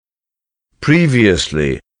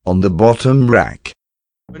Previously on the bottom rack.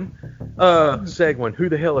 Segwin. Who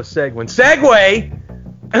the hell is Segwin? Segway!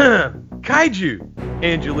 Kaiju,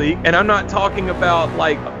 Angelique. And I'm not talking about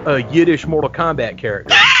like a Yiddish Mortal Kombat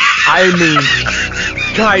character. I mean,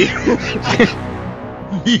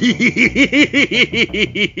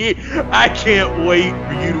 I can't wait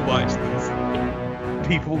for you to watch this.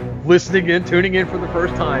 People listening in, tuning in for the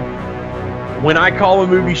first time. When I call a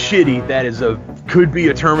movie shitty, that is could be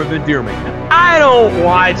a term of endearment. I don't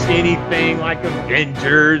watch anything like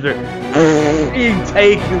Avengers or you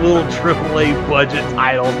take your little AAA budget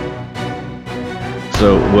titles.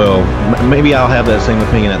 So, well, maybe I'll have that same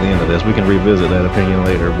opinion at the end of this. We can revisit that opinion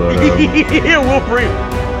later, but... Yeah, we'll bring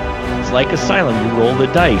It's like Asylum. You roll the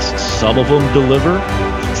dice. Some of them deliver,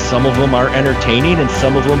 some of them are entertaining, and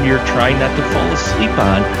some of them you're trying not to fall asleep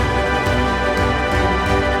on.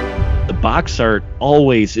 The box art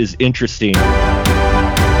always is interesting.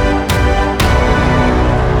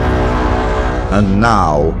 And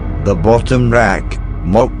now, the bottom rack,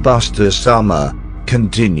 Mockbuster Summer,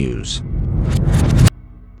 continues.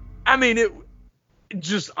 I mean, it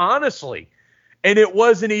just honestly, and it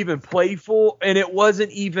wasn't even playful, and it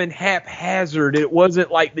wasn't even haphazard. It wasn't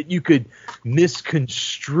like that you could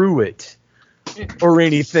misconstrue it or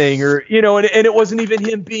anything, or, you know, and it wasn't even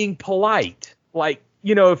him being polite. Like,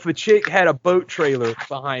 you know, if a chick had a boat trailer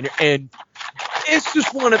behind her, and it's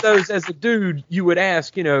just one of those, as a dude, you would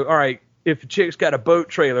ask, you know, all right, if a chick's got a boat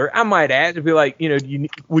trailer, I might ask, and be like, you know,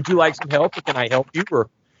 would you like some help, or can I help you, or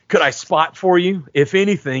could I spot for you? If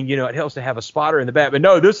anything, you know, it helps to have a spotter in the back. But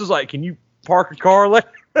no, this is like, can you park a car,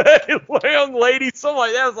 young lady, something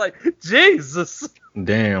like that. I was like, Jesus.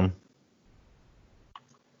 Damn.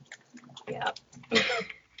 Yeah.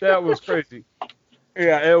 That was crazy.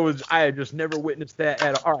 Yeah, it was. I had just never witnessed that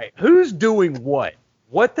at all. All right, who's doing what?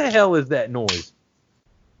 What the hell is that noise?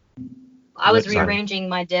 I was rearranging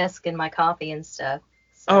my desk and my coffee and stuff.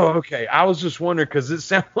 So. Oh, okay. I was just wondering because it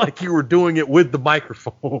sounded like you were doing it with the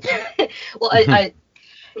microphone. Well,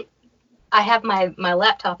 I have my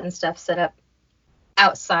laptop and stuff set up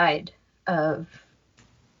outside of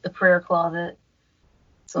the prayer closet,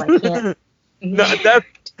 so I can't. No,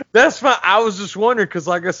 that's fine. I was just wondering because,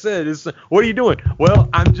 like I said, what are you doing? Well,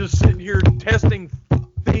 I'm just sitting here testing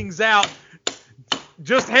things out.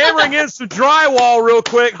 Just hammering in some drywall real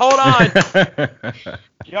quick. Hold on.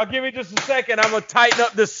 Y'all give me just a second. I'm going to tighten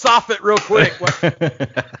up this soffit real quick.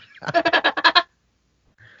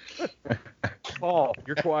 Paul,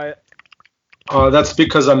 you're quiet. That's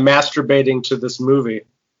because I'm masturbating to this movie.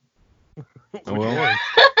 Well,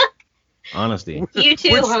 honesty. You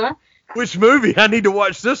too, huh? Which movie? I need to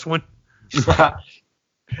watch this one.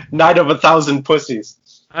 Night of a Thousand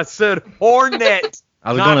Pussies. I said Hornet.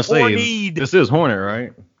 I was going to say, this is Hornet,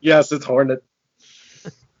 right? Yes, it's Hornet.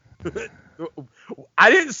 I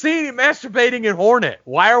didn't see any masturbating in Hornet.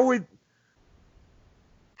 Why are we...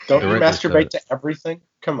 Don't you masturbate to everything?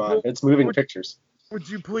 Come on, it's moving pictures. Would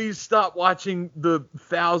you please stop watching the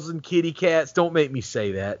 1,000 Kitty Cats? Don't make me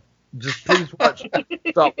say that. Just please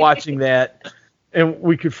stop watching that, and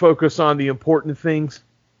we could focus on the important things.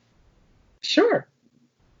 Sure.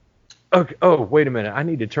 Okay. Oh, wait a minute. I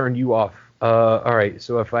need to turn you off. All right,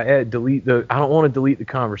 so if I I don't want to delete the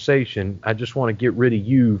conversation. I just want to get rid of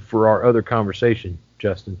you for our other conversation,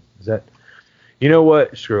 Justin. Is that, you know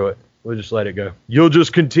what? Screw it. We'll just let it go. You'll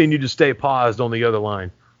just continue to stay paused on the other line.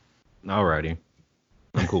 Alrighty.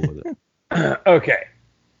 I'm cool with it. Okay.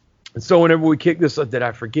 So whenever we kick this up, did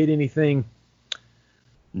I forget anything?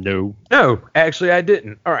 No. No, actually I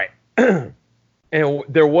didn't. All right. And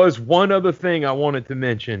there was one other thing I wanted to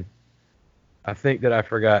mention. I think that I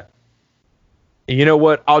forgot. And you know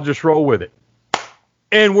what? I'll just roll with it.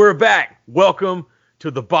 And we're back. Welcome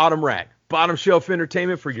to the Bottom Rack. Bottom Shelf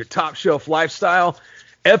Entertainment for your top shelf lifestyle.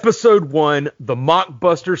 Episode 1, the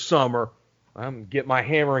Mockbuster Summer. I'm going to get my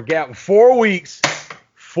hammer and gavel. 4 weeks,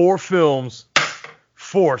 4 films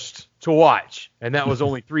forced to watch. And that was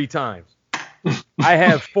only 3 times. I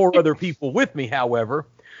have 4 other people with me, however.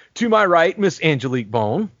 To my right, Miss Angelique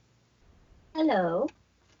Bone. Hello.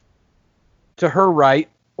 To her right,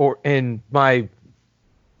 and my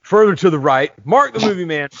further to the right, Mark the Movie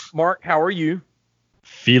Man. Mark, how are you?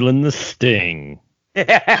 Feeling the sting.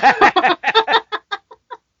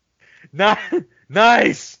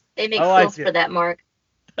 Nice. They make like quilts for that, Mark.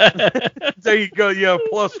 There you go. Yeah,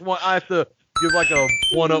 +1. I have to give like a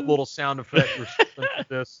 1-up little sound effect or something like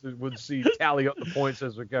this. We'll see, tally up the points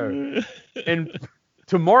as we go. And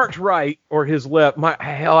to Mark's right, or his left,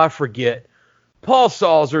 I forget. Paul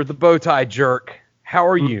Salzer, the bow tie jerk. How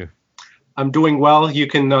are you? I'm doing well. You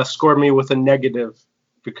can score me with a negative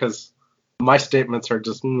because my statements are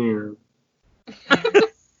just...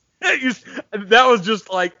 That was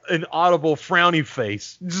just like an audible frowny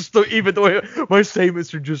face. Just even the way my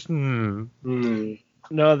statements are just. No,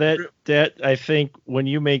 that I think when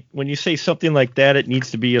you say something like that, it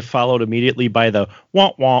needs to be followed immediately by the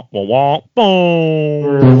wah wah wah wah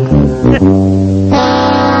boom.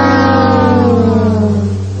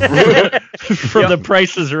 From The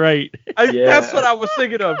Price is Right. That's what I was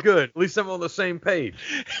thinking of. Good. At least I'm on the same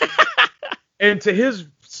page. And to his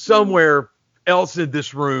somewhere else in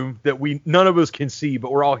this room that none of us can see,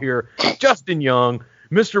 but we're all here, Justin Young,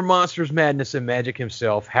 Mr. Monsters, Madness, and Magic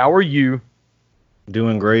himself. How are you?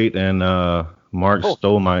 Doing great, and Mark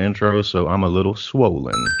stole my intro, so I'm a little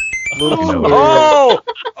swollen. How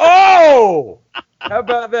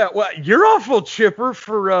about that? Well, you're awful chipper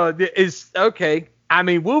for okay. I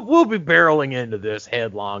mean, we'll be barreling into this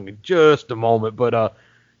headlong in just a moment, but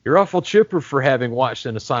you're awful chipper for having watched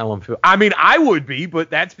an Asylum film. I mean, I would be, but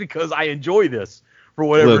that's because I enjoy this for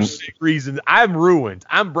whatever sick reason. I'm ruined.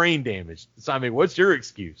 I'm brain damaged. So, I mean, what's your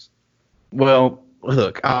excuse? Well,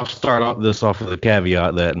 look, I'll start off with a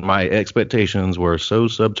caveat that my expectations were so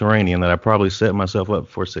subterranean that I probably set myself up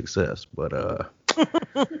for success. But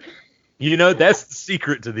that's the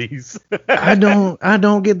secret to these. I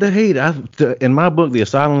don't get the hate. In my book, The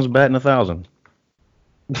Asylum's batting 1,000.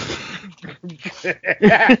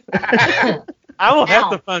 I will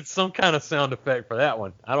have to find some kind of sound effect for that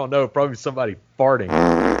one. I don't know, probably somebody farting.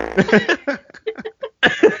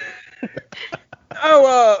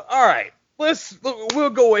 All right. We'll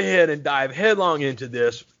go ahead and dive headlong into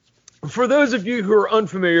this. For those of you who are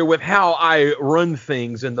unfamiliar with how I run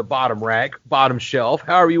things in the bottom rack, bottom shelf,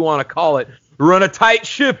 however you want to call it, run a tight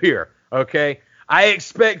ship here, okay? I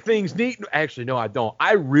expect things neat. Actually, no, I don't.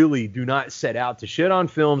 I really do not set out to shit on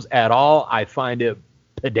films at all. I find it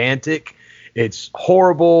pedantic. It's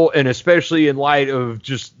horrible, and especially in light of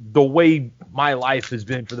just the way my life has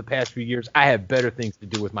been for the past few years, I have better things to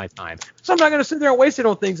do with my time. So I'm not going to sit there and waste it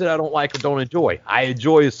on things that I don't like or don't enjoy. I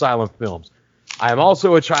enjoy Asylum films. I am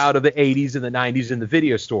also a child of the 80s and the 90s in the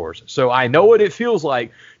video stores, so I know what it feels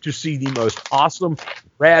like to see the most awesome,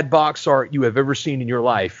 rad box art you have ever seen in your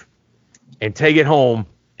life and take it home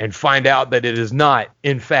and find out that it is not,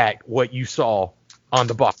 in fact, what you saw on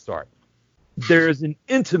the box art. There is an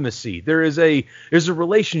intimacy. There's a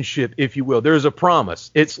relationship, if you will. There's a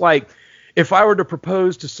promise. It's like if I were to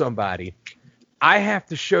propose to somebody, I have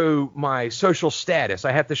to show my social status.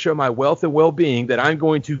 I have to show my wealth and well-being that I'm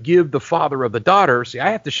going to give the father of the daughter. See, I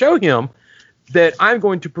have to show him that I'm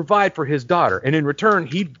going to provide for his daughter. And in return,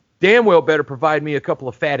 he damn well better provide me a couple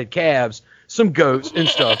of fatted calves, some goats and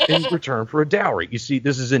stuff in return for a dowry. You see,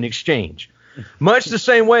 this is an exchange. Much the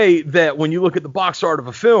same way that when you look at the box art of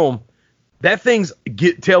a film, that thing's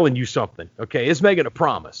telling you something, okay? It's making a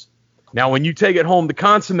promise. Now, when you take it home to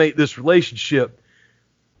consummate this relationship,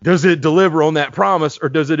 does it deliver on that promise, or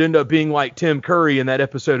does it end up being like Tim Curry in that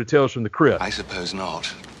episode of Tales from the Crypt? I suppose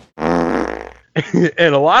not.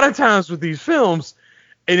 And a lot of times with these films,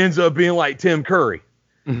 it ends up being like Tim Curry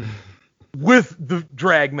with the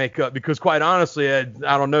drag makeup, because quite honestly, I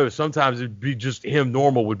don't know, sometimes it'd be just him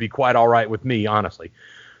normal would be quite all right with me, honestly.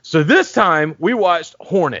 So this time, we watched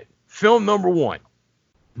Hornet. Film number 1.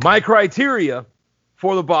 My criteria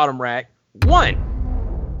for the bottom rack: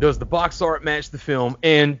 1, does the box art match the film?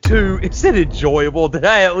 And 2, is it enjoyable? Did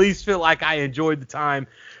I at least feel like I enjoyed the time?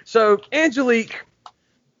 So, Angelique,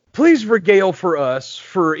 please regale for us,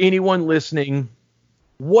 for anyone listening,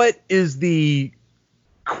 what is the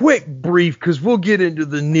quick brief, because we'll get into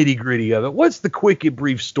the nitty gritty of it. What's the quick and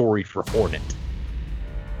brief story for Hornet?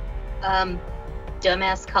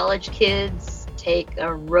 Dumbass college kids take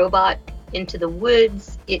a robot into the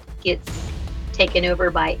woods. It gets taken over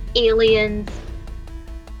by aliens.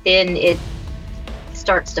 Then it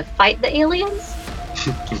starts to fight the aliens.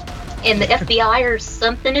 And the FBI or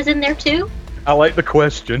something is in there too. I like the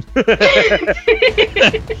question.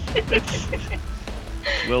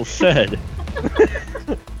 Well said.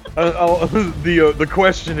 The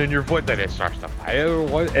question in your voice that it starts to fight,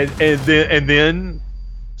 and then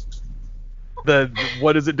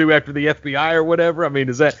what does it do after the FBI or whatever? I mean,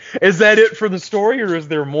 is that it for the story, or is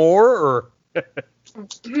there more? Or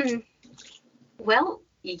well,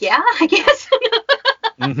 yeah, I guess.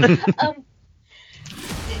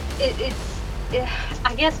 It's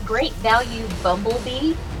I guess great value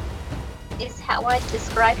Bumblebee is how I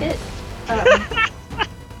describe it.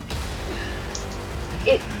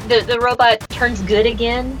 The robot turns good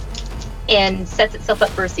again and sets itself up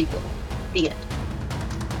for a sequel. The end.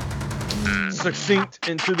 Succinct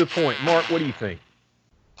and to the point. Mark, what do you think?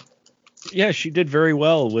 Yeah, she did very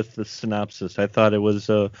well with the synopsis. I thought it was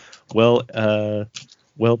well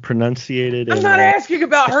well pronunciated. I'm and, not asking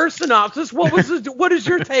about her synopsis. What is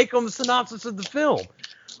your take on the synopsis of the film?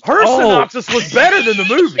 Her synopsis was better than the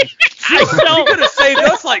movie. You could have saved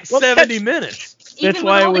us like 70 minutes. Even That's with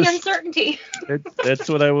why all I was- the uncertainty. That's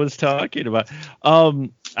what I was talking about.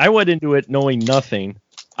 I went into it knowing nothing.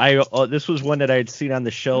 This was one that I had seen on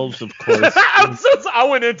the shelves, of course. I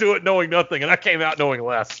went into it knowing nothing, and I came out knowing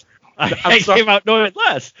less. I came out knowing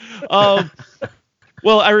less.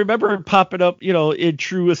 Well, I remember it popping up, in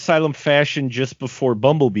true Asylum fashion just before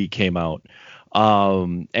Bumblebee came out.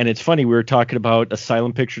 And it's funny, we were talking about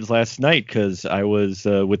Asylum pictures last night because I was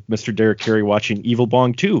with Mr. Derek Carey watching Evil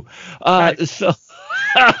Bong 2. So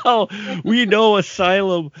we know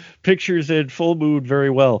Asylum pictures and Full Moon very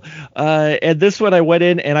well. And this one I went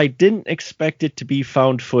in and I didn't expect it to be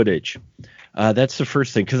found footage. That's the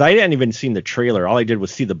first thing, because I hadn't even seen the trailer. All I did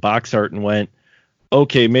was see the box art and went,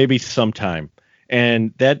 okay, maybe sometime.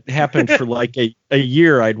 And that happened for like a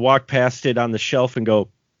year. I'd walk past it on the shelf and go,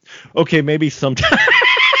 okay, maybe sometime.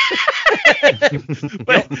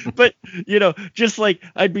 but just like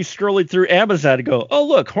I'd be scrolling through Amazon and go, oh,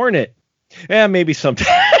 look, Hornet. Yeah, maybe sometime.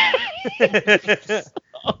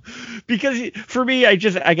 Because for me, I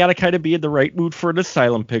got to kind of be in the right mood for an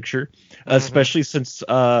Asylum picture, especially since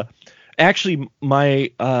actually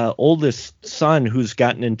my oldest son, who's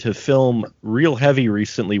gotten into film real heavy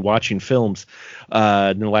recently, watching films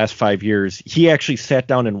in the last 5 years, he actually sat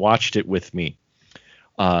down and watched it with me.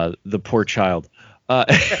 The poor child.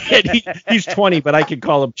 And he's 20, but I can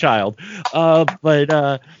call him child.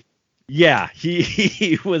 Yeah,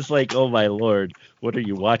 he was like, "Oh my Lord, what are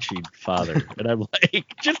you watching, Father?" And I'm like,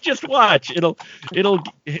 "Just watch. It'll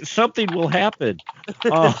something will happen.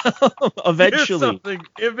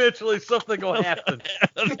 Eventually, something will happen.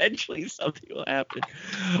 Eventually, something will happen."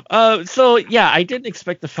 So yeah, I didn't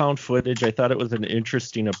expect the found footage. I thought it was an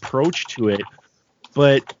interesting approach to it,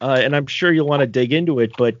 but and I'm sure you'll want to dig into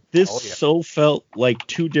it. But this so felt like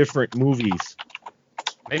two different movies.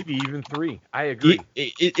 Maybe even three. I agree.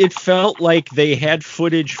 It felt like they had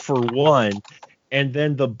footage for one, and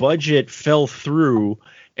then the budget fell through,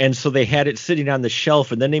 and so they had it sitting on the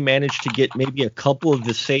shelf, and then they managed to get maybe a couple of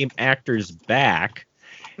the same actors back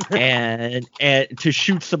and to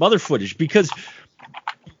shoot some other footage, because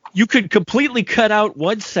you could completely cut out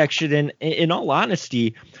one section, and in all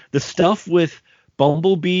honesty, the stuff with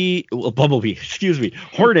Hornet.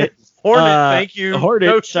 Thank you. Hornet,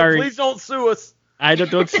 no, sorry. Please don't sue us.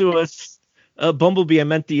 Don't sue us. Bumblebee, I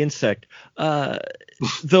meant the insect.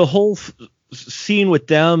 The whole scene with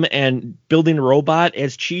them and building a robot,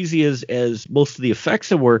 as cheesy as most of the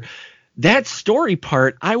effects were, that story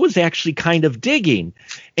part I was actually kind of digging.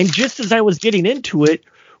 And just as I was getting into it,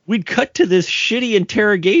 we'd cut to this shitty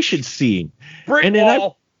interrogation scene. Brick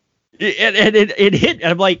wall. It hit,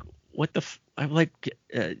 and I'm like, what the? I'm like,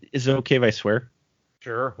 is it okay if I swear?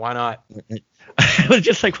 Sure, why not? I was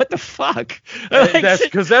just like, what the fuck? That's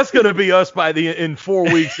because that's going to be us in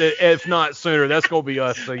 4 weeks, if not sooner. That's going to be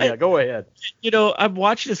us. So yeah, go ahead. I'm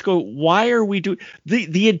watching this go, why are we doing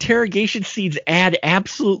the interrogation scenes add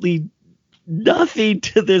absolutely nothing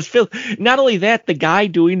to this film. Not only that, the guy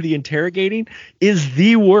doing the interrogating is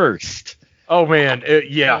the worst. Oh man,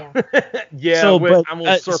 yeah. Yeah, So, I'm going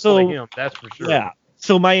to circle to him, that's for sure. Yeah.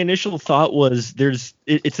 So my initial thought was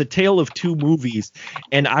it's a tale of two movies,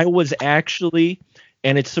 and I was actually,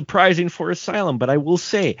 and it's surprising for Asylum, but I will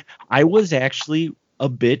say I was actually a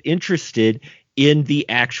bit interested in the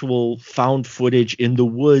actual found footage in the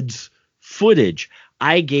woods footage.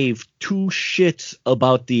 I gave two shits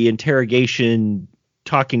about the interrogation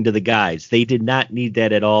talking to the guys. They did not need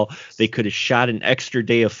that at all. They could have shot an extra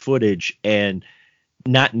day of footage and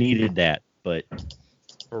not needed that, but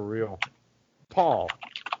For real. Paul.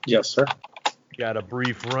 Yes, sir. Got a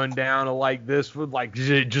brief rundown of like this with like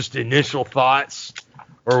just initial thoughts,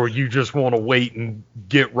 or you just want to wait and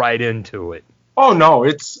get right into it? Oh no,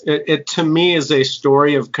 it to me is a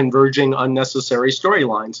story of converging unnecessary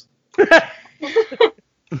storylines. It's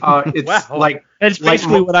Wow. like that's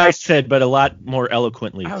basically what I said, but a lot more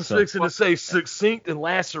eloquently. I was So. fixing to say succinct and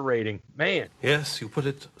lacerating. Man. Yes, you put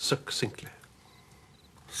it succinctly.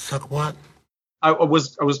 Suck what? I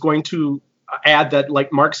was going to add that,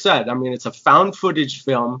 like Mark said, I mean, it's a found footage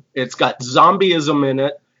film. It's got zombieism in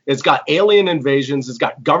it. It's got alien invasions. It's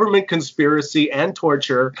got government conspiracy and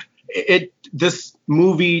torture. This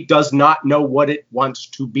movie does not know what it wants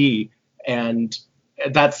to be, and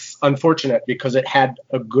that's unfortunate because it had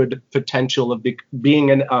a good potential of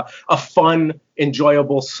being a fun,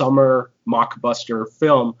 enjoyable summer mockbuster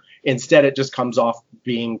film. Instead, it just comes off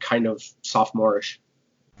being kind of sophomorish.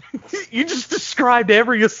 You just described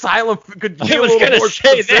every asylum. Could you I be a was little gonna more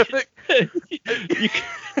say specific?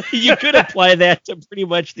 You could apply that to pretty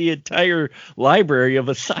much the entire library of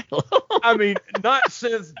Asylum. I mean, not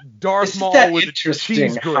since Darth Isn't Maul that with a interesting?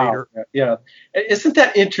 cheese grater. Yeah, isn't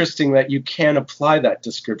that interesting that you can apply that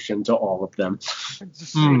description to all of them?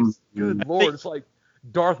 Just saying, good lord, it's like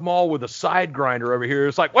Darth Maul with a side grinder over here.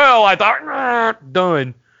 It's like, well, I thought,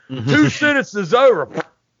 done. 2 sentences over.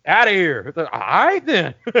 Out of here. All right,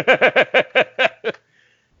 then.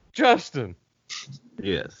 Justin.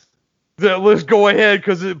 Yes. Let's go ahead,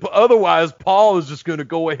 because otherwise Paul is just going to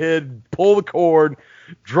go ahead and pull the cord,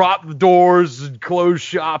 drop the doors, and close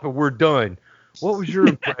shop, and we're done. What was your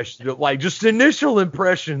impression? Like, just initial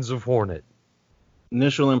impressions of Hornet.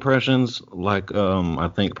 Initial impressions, like I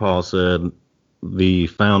think Paul said, the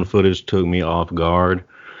found footage took me off guard.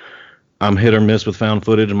 I'm hit or miss with found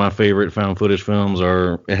footage, and my favorite found footage films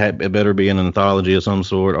are it better be an anthology of some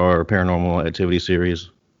sort or a Paranormal Activity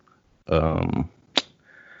series.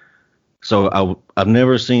 So I've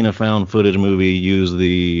never seen a found footage movie use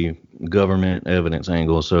the government evidence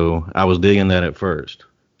angle, so I was digging that at first.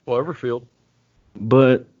 Cloverfield.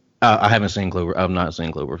 But I haven't seen I've not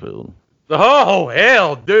seen Cloverfield. Oh,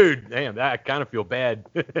 hell, dude. Damn, I kind of feel bad.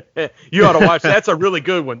 You ought to watch that. That's a really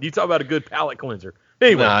good one. You talk about a good palate cleanser.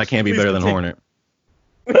 Anyway, Nah, I can't be better than continue.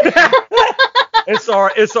 Hornet. It's all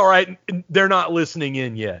right. It's all right. They're not listening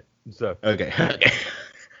in yet. So Okay.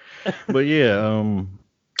 But yeah,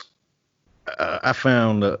 I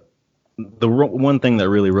found the one thing that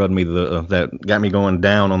really rubbed me that got me going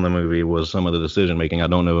down on the movie was some of the decision making. I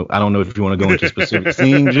don't know if you want to go into specific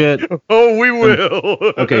scenes yet. Oh, we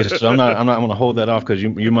will. Okay, so I'm not going to hold that off because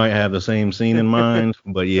you might have the same scene in mind.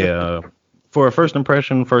 But yeah, for a first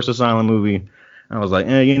impression, first Asylum movie, I was like,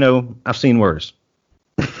 I've seen worse.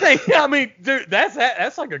 I mean, dude,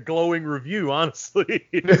 that's like a glowing review, honestly.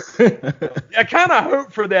 I kind of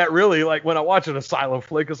hope for that, really. Like when I watch an Asylum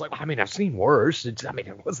flick, it's like, I mean, I've seen worse. It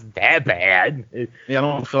wasn't that bad. Yeah, I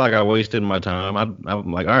don't feel like I wasted my time.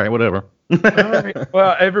 I'm like, all right, whatever. All right.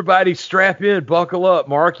 Well, everybody, strap in, buckle up.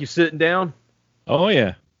 Mark, you sitting down? Oh,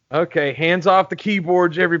 yeah. Okay, hands off the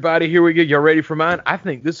keyboards, everybody. Here we go. Y'all ready for mine? I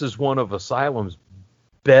think this is one of Asylum's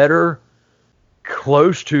better,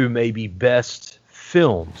 close to maybe best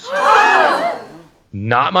films.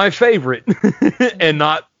 Not my favorite and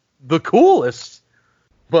not the coolest,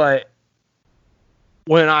 but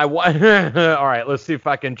when I all right, let's see if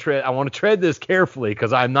I can I want to tread this carefully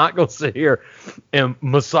because I'm not going to sit here and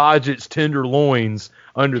massage its tender loins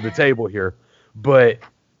under the table here, but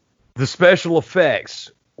the special effects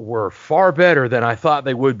were far better than I thought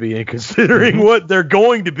they would be, and considering what they're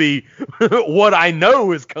going to be, what I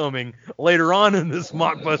know is coming later on in this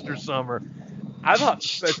Mockbuster summer, I thought the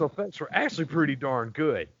special effects were actually pretty darn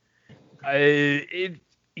good. It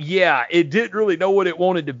didn't really know what it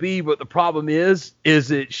wanted to be, but the problem is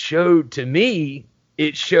it showed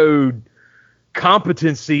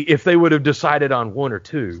competency. If they would have decided on one or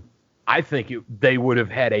two, I think they would have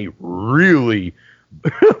had a really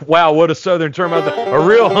wow, what a southern term out there, a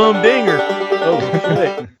real humdinger. Oh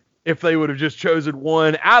shit! If they would have just chosen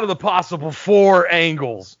one out of the possible 4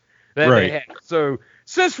 angles that they had. So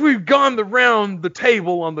since we've gone around the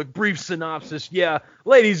table on the brief synopsis, yeah,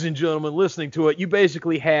 ladies and gentlemen, listening to it, you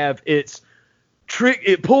basically have it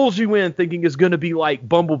pulls you in thinking it's going to be like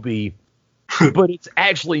Bumblebee, but it's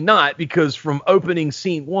actually not, because from opening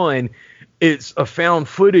scene 1, it's a found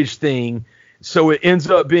footage thing, so it ends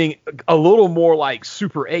up being a little more like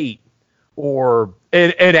Super 8, and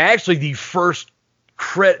actually the first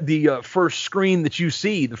screen that you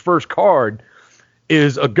see, the first card,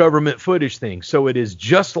 is a government footage thing. So it is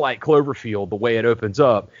just like Cloverfield, the way it opens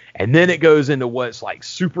up. And then it goes into what's like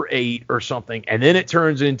Super 8 or something. And then it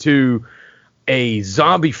turns into a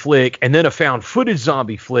zombie flick, and then a found footage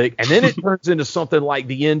zombie flick. And then it turns into something like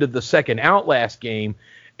the end of the second Outlast game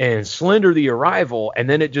and Slender the Arrival. And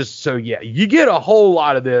then you get a whole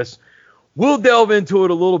lot of this. We'll delve into it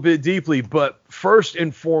a little bit deeply, but first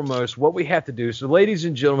and foremost, what we have to do, so ladies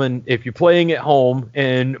and gentlemen, if you're playing at home,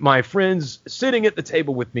 and my friends sitting at the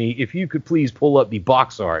table with me, if you could please pull up the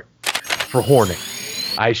box art for Hornet.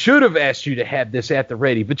 I should have asked you to have this at the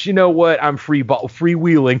ready, but you know what? I'm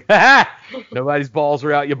freewheeling. Nobody's balls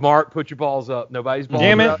are out. You, Mark, put your balls up. Nobody's balls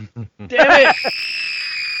are out. Damn it.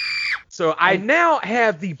 So I now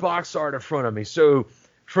have the box art in front of me. So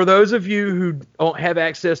for those of you who don't have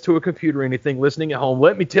access to a computer or anything listening at home,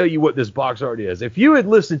 let me tell you what this box art is. If you had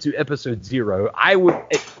listened to episode 0, I would...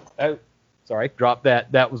 sorry, drop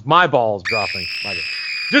that. That was my balls dropping.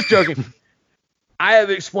 Just joking. I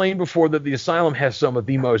have explained before that the Asylum has some of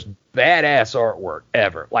the most badass artwork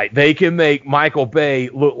ever. Like, they can make Michael Bay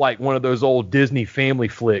look like one of those old Disney family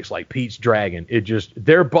flicks like Pete's Dragon. It just,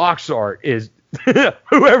 their box art is,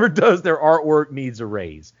 whoever does their artwork needs a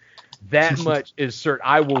raise. That much is certain.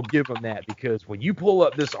 I will give them that, because when you pull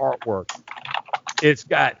up this artwork, it's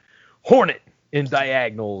got Hornet in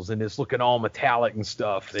diagonals, and it's looking all metallic and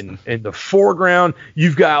stuff. And in the foreground,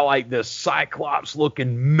 you've got like this Cyclops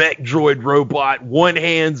looking mech droid robot. One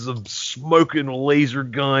hand's a smoking laser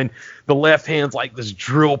gun. The left hand's like this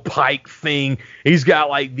drill pike thing. He's got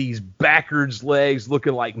like these backwards legs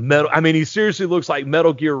looking like metal. I mean, he seriously looks like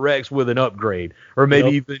Metal Gear Rex with an upgrade, or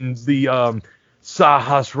maybe even the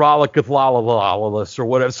Sahasralakathlalalalus or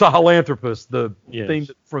whatever, Sahelanthropus, the thing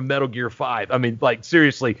from Metal Gear 5. I mean, like,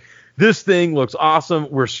 seriously, this thing looks awesome.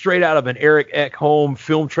 We're straight out of an Eric Ekholm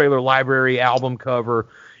film trailer library album cover.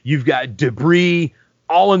 You've got debris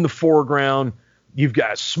all in the foreground. You've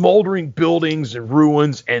got smoldering buildings and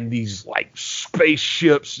ruins and these like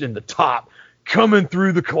spaceships in the top coming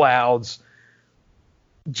through the clouds.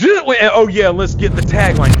 Let's get the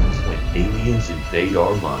tagline. When aliens invade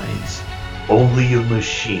our minds, only a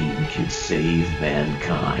machine can save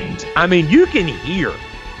mankind. I mean, you can hear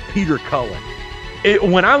Peter Cullen.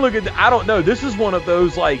 When I look at I don't know, this is one of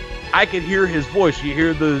those, like, I could hear his voice. You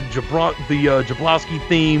hear the Jablonski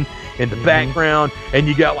theme in the background, and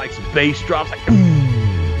you got like some bass drops, like,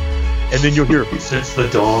 and then you'll hear, since the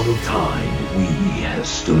dawn of time, we have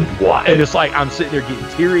stood watch. And it's like I'm sitting there getting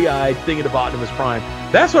teary-eyed thinking of Optimus Prime.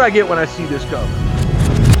 That's what I get when I see this cover.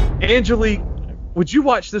 Angelique, would you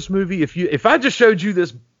watch this movie if I just showed you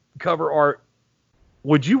this cover art?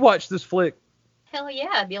 Would you watch this flick? Hell yeah,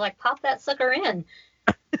 I'd be like, pop that sucker in.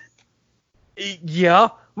 Yeah.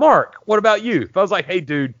 Mark, what about you? If I was like, hey,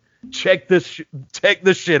 dude, check this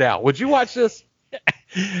shit out, would you watch this?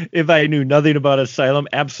 If I knew nothing about Asylum,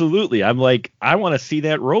 absolutely. I'm like, I want to see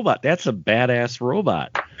that robot. That's a badass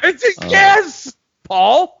robot. Yes!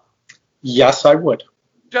 Paul? Yes, I would.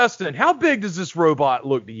 Justin, how big does this robot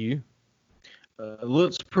look to you? It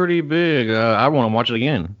looks pretty big. I want to watch it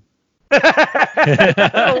again.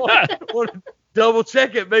 I want to double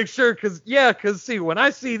check it, make sure, because see, when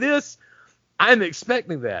I see this, I'm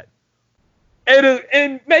expecting that.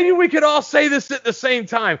 And maybe we could all say this at the same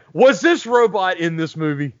time. Was this robot in this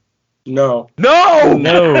movie? No. No.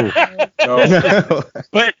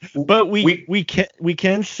 But we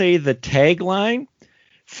can say the tagline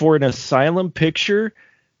for an Asylum picture.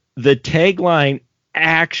 The tagline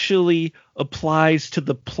actually applies to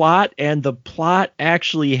the plot, and the plot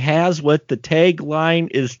actually has what the tagline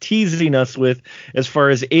is teasing us with, as far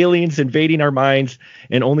as aliens invading our minds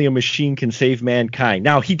and only a machine can save mankind.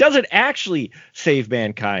 Now, he doesn't actually save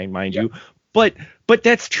mankind, mind you, but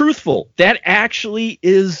that's truthful. That actually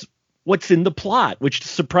is what's in the plot, which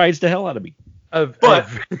surprised the hell out of me. But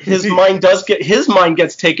his mind gets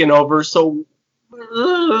taken over, so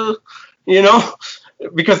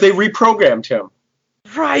because they reprogrammed him.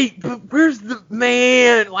 Right, but where's the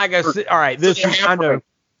man? Like I said, all right, this is, I know.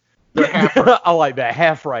 I like that,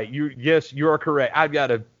 half right. You are correct. I've got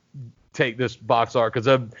to take this box art, because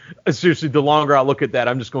seriously, the longer I look at that,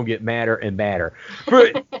 I'm just going to get madder and madder.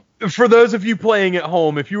 For those of you playing at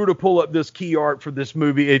home, if you were to pull up this key art for this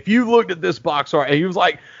movie, if you looked at this box art and you was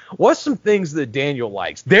like, what's some things that Daniel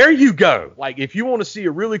likes? There you go. Like, if you want to see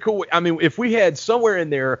a really cool, I mean, if we had somewhere in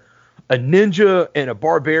there a ninja and a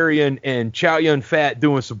barbarian and Chow Yun Fat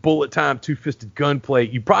doing some bullet time two-fisted gunplay,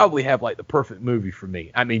 you probably have like the perfect movie for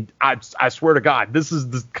me. I mean, I swear to God, this is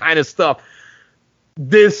the kind of stuff.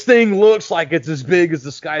 This thing looks like it's as big as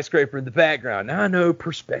the skyscraper in the background. Now, I know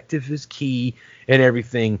perspective is key and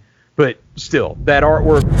everything, but still, that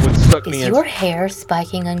artwork would suck me in. Is your hair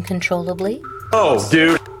spiking uncontrollably? Oh,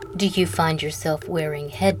 dude. Do you find yourself wearing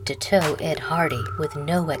head-to-toe Ed Hardy with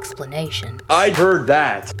no explanation? I heard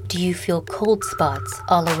that. Do you feel cold spots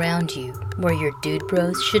all around you where your dude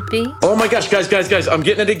bros should be? Oh my gosh, guys, I'm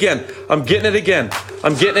getting it again. I'm getting it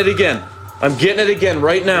again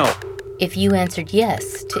right now. If you answered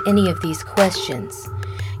yes to any of these questions,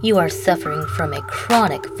 you are suffering from a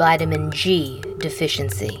chronic vitamin G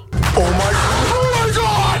deficiency. Oh my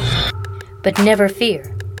God! But never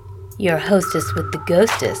fear. Your hostess with the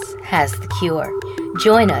ghostess has the cure.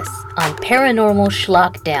 Join us on Paranormal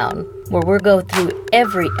Schlockdown, where we'll go through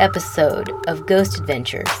every episode of Ghost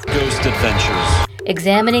Adventures.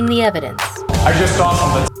 Examining the evidence. I just saw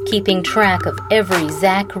something. Keeping track of every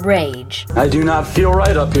Zach rage. I do not feel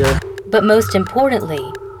right up here. But most importantly,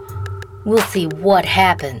 we'll see what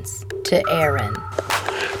happens to Aaron.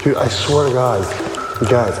 Dude, I swear to God,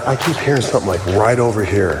 Guys, I keep hearing something like right over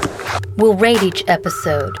here. We'll rate each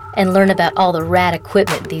episode and learn about all the rad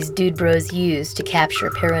equipment these dude bros use to capture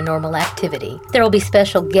paranormal activity. There will be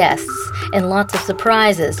special guests and lots of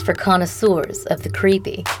surprises for connoisseurs of the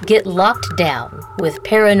creepy. Get locked down with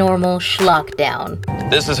Paranormal Schlockdown.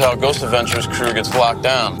 This is how Ghost Adventures crew gets locked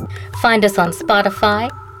down. Find us on Spotify,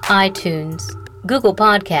 iTunes, Google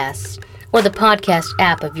Podcasts, or the podcast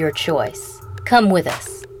app of your choice. Come with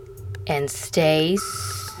us and stay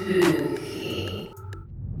spooky.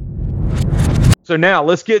 So now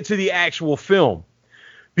let's get to the actual film,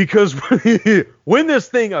 because when this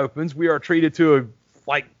thing opens, we are treated to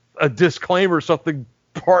a disclaimer. Something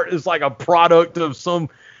part is like a product of some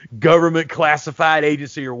government classified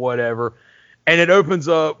agency or whatever, and it opens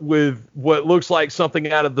up with what looks like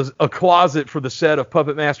something out of a closet for the set of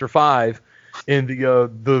Puppet Master 5 in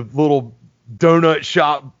the little donut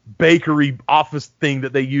shop bakery office thing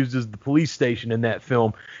that they used as the police station in that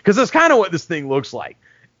film, because that's kind of what this thing looks like.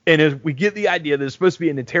 And as we get the idea that it's supposed to be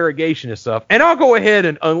an interrogation and stuff, and I'll go ahead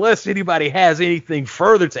and, unless anybody has anything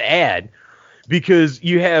further to add, because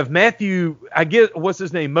you have Matthew, what's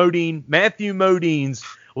his name, Modine, Matthew Modine's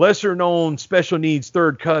lesser known special needs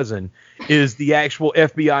third cousin is the actual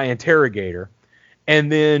FBI interrogator.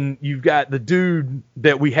 And then you've got the dude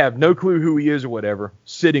that we have no clue who he is or whatever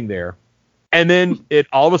sitting there. And then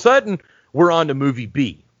all of a sudden we're on to movie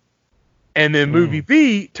B. And then movie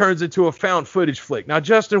B turns into a found footage flick. Now,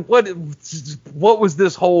 Justin, what was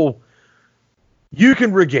this whole... You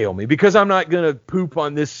can regale me, because I'm not going to poop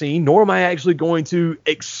on this scene, nor am I actually going to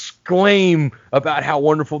exclaim about how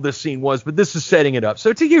wonderful this scene was, but this is setting it up.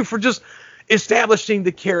 So to you, for just establishing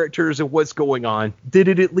the characters and what's going on, did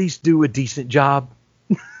it at least do a decent job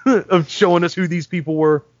of showing us who these people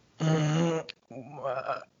were?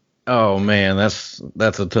 Oh man, that's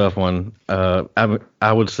a tough one.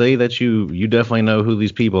 I would say that you definitely know who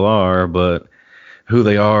these people are, but who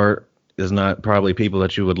they are is not probably people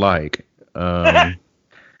that you would like. The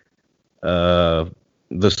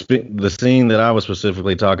scene that I was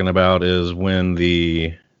specifically talking about is when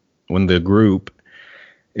the group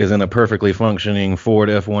is in a perfectly functioning Ford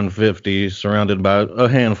F-150 surrounded by a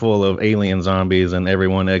handful of alien zombies, and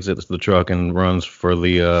everyone exits the truck and runs for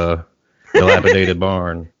the dilapidated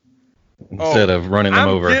barn. Instead of running them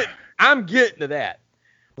over. I'm getting to that.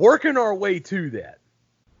 Working our way to that.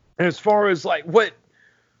 And as far as let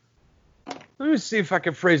me see if I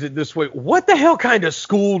can phrase it this way. What the hell kind of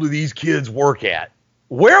school do these kids work at?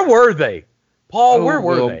 Where were they? Paul, where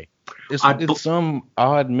were they? It's some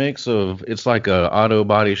odd mix of, it's like a auto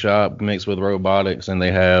body shop mixed with robotics, and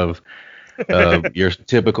they have your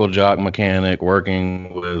typical jock mechanic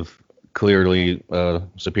working with clearly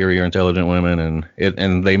superior intelligent women,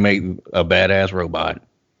 and they make a badass robot.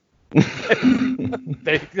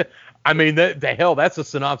 The hell, that's a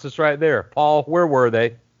synopsis right there. Paul, where were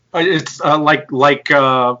they? It's like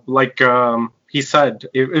he said,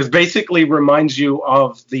 it basically reminds you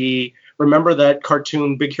of remember that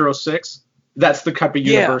cartoon Big Hero 6? That's the type of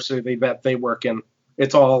university that they work in.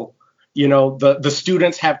 It's all, the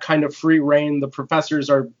students have kind of free reign. The professors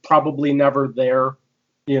are probably never there,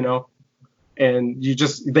 and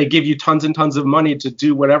they give you tons and tons of money to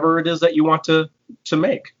do whatever it is that you want to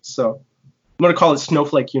make. So I'm going to call it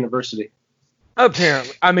Snowflake University.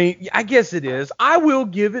 Apparently. I guess it is. I will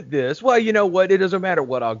give it this. Well, you know what? It doesn't matter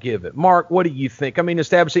what I'll give it. Mark, what do you think?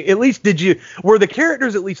 Establishing, at least were the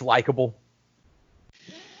characters at least likable?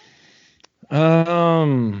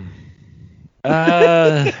 Don't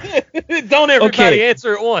everybody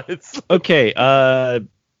answer at once. Okay.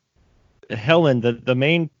 Helen, the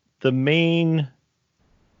main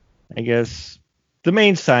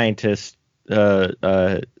scientist,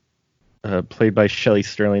 played by Shelley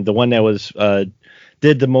Sterling, the one that was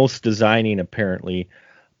did the most designing apparently.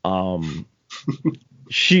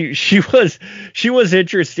 She was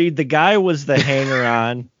interesting. The guy was the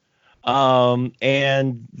hanger on,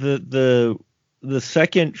 and the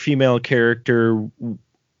second female character,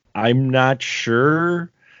 I'm not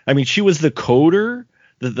sure. She was the coder,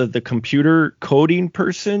 the computer coding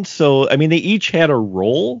person. So they each had a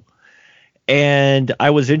role. And I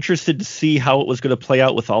was interested to see how it was going to play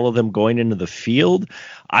out with all of them going into the field.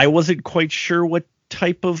 I wasn't quite sure what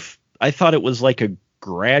type of, I thought it was like a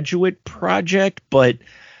graduate project, but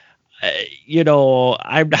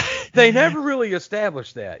I'm not. They never really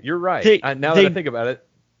established that. You're right. Now that I think about it,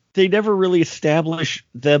 they never really established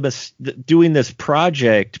them as doing this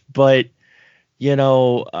project, but they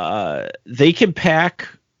can pack.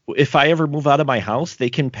 If I ever move out of my house, they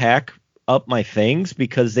can pack up my things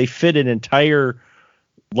because they fit an entire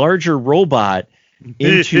larger robot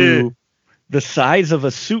into the size of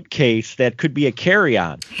a suitcase that could be a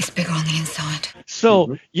carry-on. He's bigger on the inside.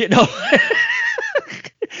 So, you know,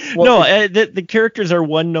 the characters are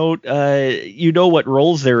one note. You know what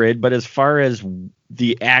roles they're in, but as far as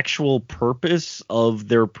the actual purpose of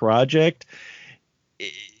their project,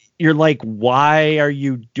 you're like, why are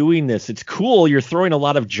you doing this? It's cool. You're throwing a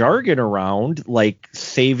lot of jargon around, like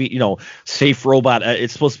saving, safe robot.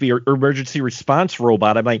 It's supposed to be an emergency response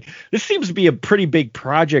robot. I'm like, this seems to be a pretty big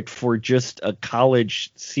project for just a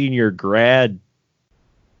college senior grad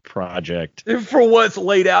project. For what's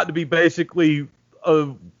laid out to be basically,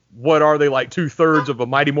 what are they, like 2/3 of a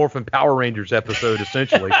Mighty Morphin Power Rangers episode,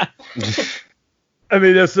 essentially. I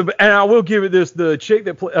mean, and I will give it this: the chick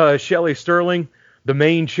that Shelley Sterling, the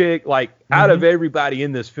main chick, like out of everybody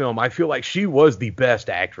in this film, I feel like she was the best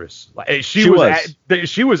actress. Like, she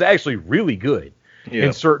was actually really good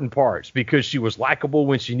in certain parts because she was likable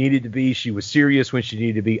when she needed to be. She was serious when she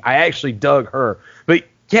needed to be. I actually dug her. But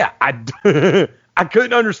yeah, I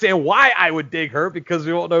couldn't understand why I would dig her because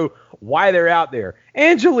we don't know why they're out there.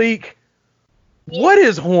 Angelique, what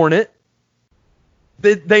is Hornet?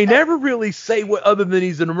 They never really say what other than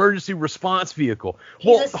he's an emergency response vehicle.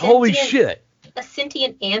 Well, holy shit. A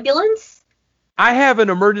sentient ambulance? I have an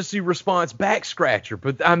emergency response back scratcher,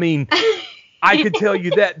 but I mean, I could tell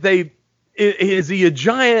you that is he a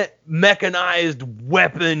giant mechanized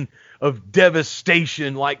weapon of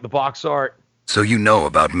devastation like the box art? So you know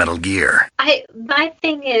about Metal Gear. My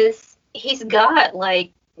thing is, he's got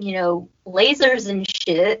lasers and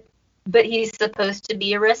shit, but he's supposed to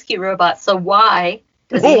be a rescue robot. So why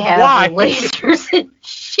does he have lasers and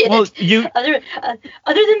shit? Well, other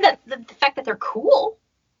than the fact that they're cool.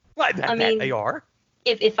 I mean, they are.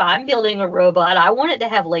 If I'm building a robot, I want it to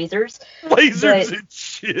have lasers. Lasers and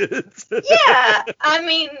shit. Yeah, I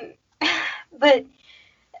mean, but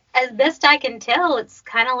as best I can tell, it's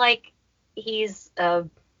kind of like he's a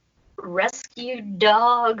rescue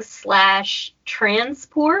dog /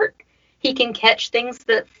 transport. He can catch things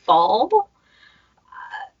that fall.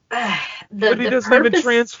 But he doesn't even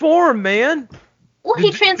transform, man. Well,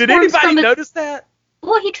 he transforms. Did anybody notice that?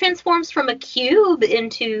 Well, he transforms from a cube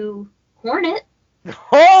into Hornet.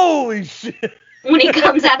 Holy shit! When he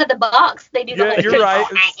comes out of the box, they do the whole you're right.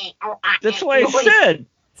 That's what I said.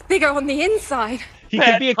 It's bigger on the inside. He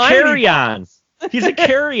could be a carry-on. He's a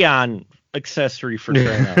carry-on accessory for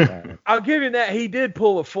crying out loud. I'll give him that. He did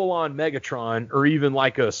pull a full-on Megatron or even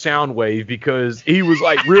like a Soundwave because he was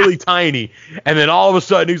like really tiny, and then all of a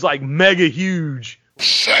sudden he's like mega huge.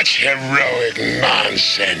 Such heroic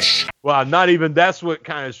nonsense. Well, not even. That's what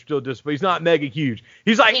kind of still just. But he's not mega huge.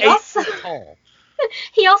 He's like 8 feet tall.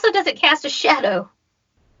 He also doesn't cast a shadow.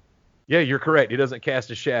 Yeah, you're correct. He doesn't cast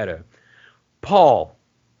a shadow. Paul,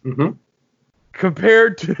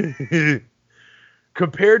 compared to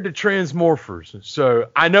Transmorphers, so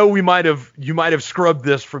I know you might have scrubbed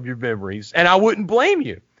this from your memories, and I wouldn't blame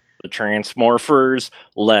you. The Transmorphers,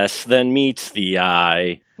 less than meets the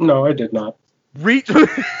eye. No, I did not. The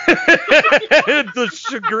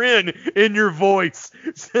chagrin in your voice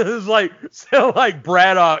sound like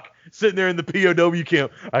Braddock sitting there in the POW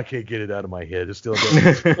camp. I can't get it out of my head. It still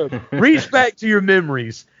doesn't. Reach back to your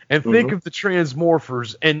memories and think of the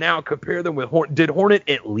Transmorphers, and now compare them with Hornet. Did Hornet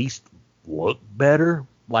at least look better?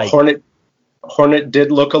 Like Hornet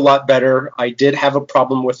did look a lot better. I did have a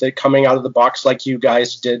problem with it coming out of the box like you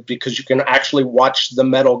guys did because you can actually watch the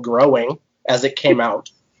metal growing as it came out.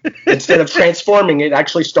 Instead of transforming, it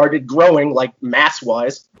actually started growing, like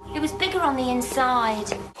mass-wise. It was bigger on the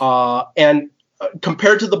inside. And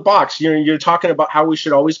compared to the box, you're talking about how we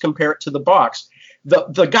should always compare it to the box.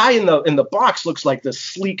 The guy in the box looks like the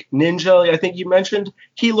sleek ninja, I think you mentioned.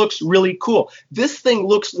 He looks really cool. This thing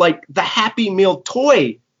looks like the Happy Meal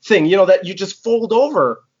toy thing, that you just fold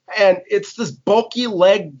over. And it's this bulky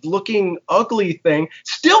leg-looking ugly thing.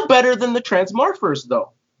 Still better than the Transmorphers,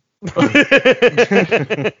 though.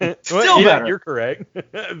 Still better. You're correct.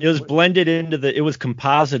 It was blended into it was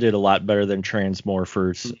composited a lot better than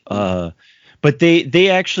Transmorphers. But they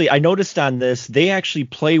actually, I noticed on this, they actually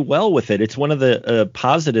play well with it. It's one of the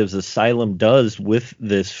positives Asylum does with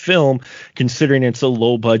this film, considering it's a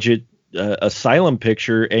low budget Asylum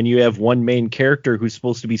picture and you have one main character who's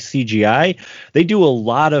supposed to be CGI. They do a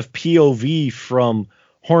lot of POV from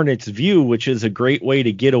Hornet's view, which is a great way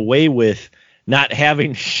to get away with not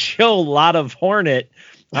having to show a lot of Hornet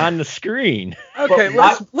on the screen. Okay,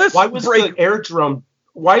 let's break.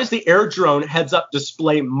 Why is the air drone heads-up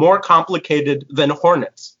display more complicated than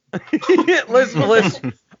Hornet's?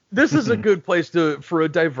 This is a good place for a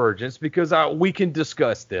divergence because we can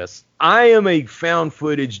discuss this. I am a found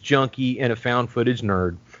footage junkie and a found footage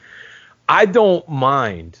nerd. I don't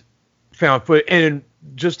mind found footage. And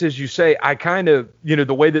just as you say, I kind of,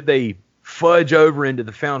 the way that they fudge over into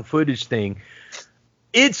the found footage thing,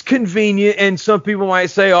 it's convenient. And some people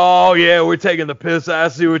might say, oh, yeah, we're taking the piss. I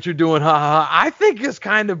see what you're doing. Ha ha. I think it's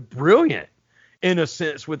kind of brilliant in a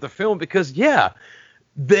sense with the film because,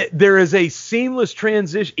 there is a seamless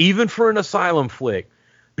transition, even for an asylum flick,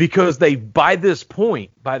 because by this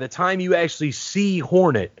point, by the time you actually see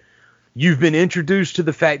Hornet, you've been introduced to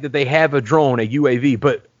the fact that they have a drone, a UAV,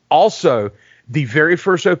 but also the very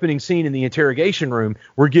first opening scene in the interrogation room,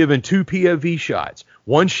 we're given 2 POV shots.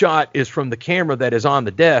 One shot is from the camera that is on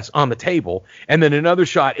the desk, on the table, and then another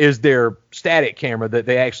shot is their static camera that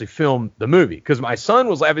they actually filmed the movie. Because my son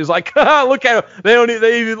was laughing. He's like, look at them.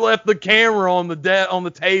 They even left the camera on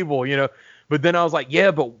the table, But then I was like,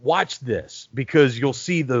 yeah, but watch this because you'll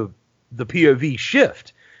see the POV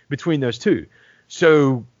shift between those two.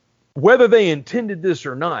 So whether they intended this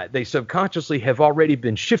or not, they subconsciously have already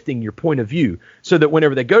been shifting your point of view so that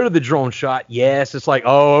whenever they go to the drone shot, yes, it's like,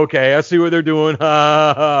 oh, okay, I see what they're doing. Ha,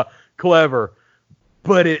 ha, ha. Clever.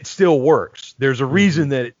 But it still works. There's a reason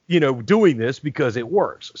that, doing this because it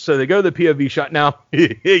works. So they go to the POV shot. Now,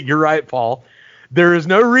 you're right, Paul. There is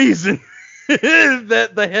no reason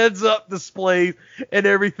that the heads-up displays and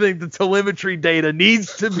everything, the telemetry data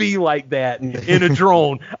needs to be like that in a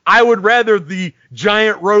drone. I would rather the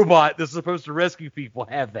giant robot that's supposed to rescue people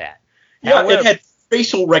have that. Yeah, However, it had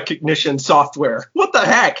facial recognition software. What the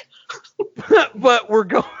heck? But we're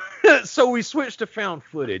going. So we switched to found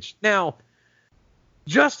footage. Now,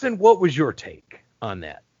 Justin, what was your take on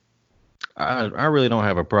that? I really don't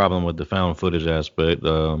have a problem with the found footage aspect.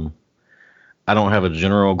 I don't have a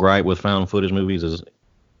general gripe with found footage movies,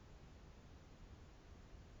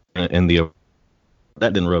 that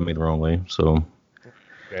didn't rub me the wrong way. So,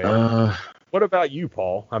 okay. What about you,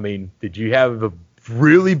 Paul? I mean, did you have a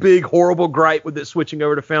really big, horrible gripe with it switching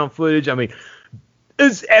over to found footage? I mean,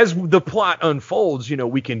 as the plot unfolds,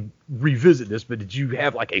 we can revisit this. But did you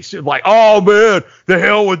have oh man, the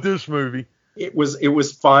hell with this movie? It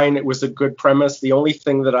was fine. It was a good premise. The only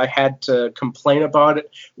thing that I had to complain about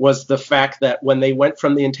it was the fact that when they went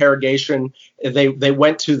from the interrogation, they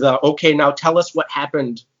went to the, okay, now tell us what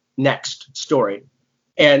happened next story.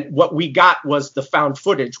 And what we got was the found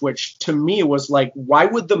footage, which to me was like, why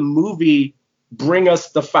would the movie bring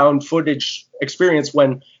us the found footage experience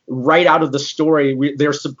when right out of the story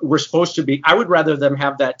we're supposed to be? I would rather them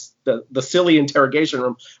have that the silly interrogation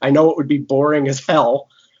room. I know it would be boring as hell,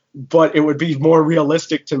 but it would be more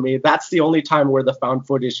realistic to me. That's the only time where the found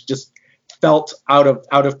footage just felt out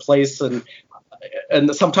of place, and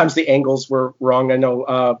sometimes the angles were wrong. I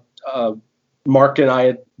know Mark and I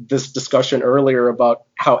had this discussion earlier about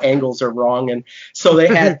how angles are wrong, and so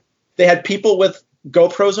they had people with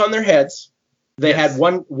GoPros on their heads. They had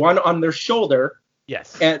one on their shoulder.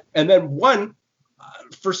 Yes. And then one,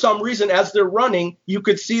 for some reason, as they're running, you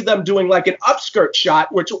could see them doing like an upskirt shot,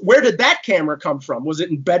 where did that camera come from? Was it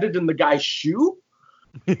embedded in the guy's shoe?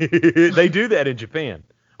 They do that in Japan.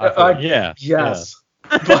 Yeah. Yes.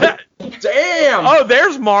 But damn. Oh,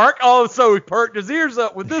 there's Mark. Oh, so he perked his ears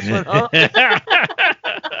up with this one, huh?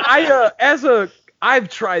 I've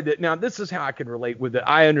tried that. Now, this is how I can relate with it.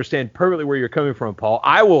 I understand perfectly where you're coming from, Paul.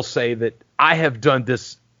 I will say that I have done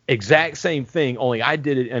this exact same thing, only I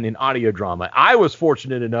did it in an audio drama. I was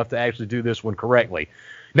fortunate enough to actually do this one correctly.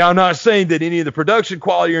 Now, I'm not saying that any of the production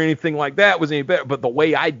quality or anything like that was any better, but the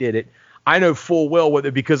way I did it, I know full well with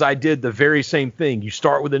it because I did the very same thing. You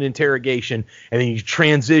start with an interrogation, and then you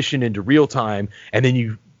transition into real time, and then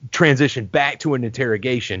you transition back to an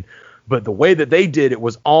interrogation. But the way that they did it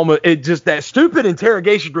was that stupid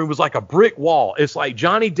interrogation room was like a brick wall. It's like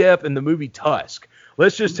Johnny Depp in the movie Tusk.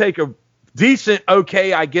 Let's just take a decent,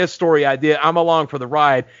 okay, I guess story idea. I'm along for the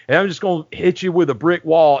ride, and I'm just going to hit you with a brick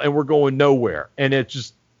wall, and we're going nowhere. And it's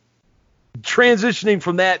just transitioning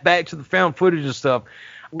from that back to the found footage and stuff.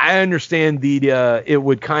 I understand it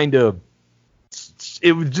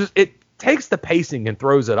takes the pacing and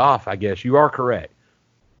throws it off, I guess. You are correct.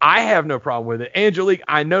 I have no problem with it. Angelique,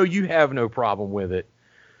 I know you have no problem with it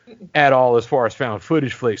at all as far as found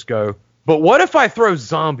footage flicks go. But what if I throw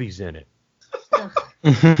zombies in it?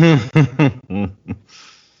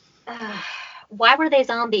 Why were they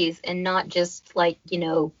zombies and not just what?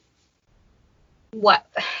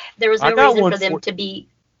 There was no reason for them to be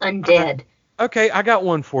undead. Okay, I got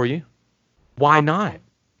one for you. Why not?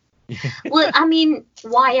 Well, I mean,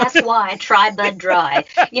 why ask why? Try Bud Dry.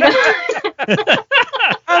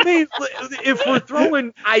 I mean, if we're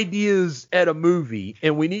throwing ideas at a movie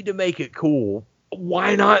and we need to make it cool,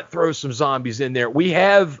 why not throw some zombies in there? We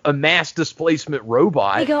have a mass displacement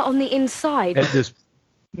robot. Bigger on the inside. At this,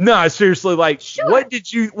 No, seriously, like, what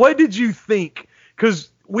did you think? Because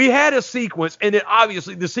we had a sequence, and it,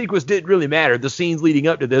 obviously the sequence didn't really matter, the scenes leading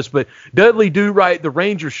up to this, but Dudley Do-Right, the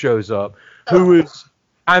Ranger, shows up, who is,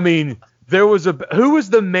 I mean, who was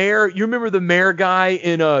the mayor? You remember the mayor guy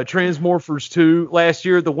in Transmorphers 2 last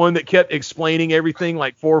year, the one that kept explaining everything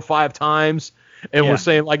like 4 or 5 times and was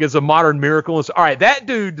saying like it's a modern miracle. And so, all right, that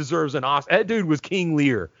dude deserves an Oscar. That dude was King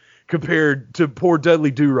Lear compared to poor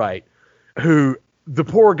Dudley Do-Right, who the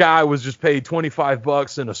poor guy was just paid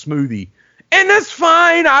 $25 and a smoothie. And that's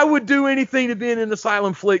fine. I would do anything to be in an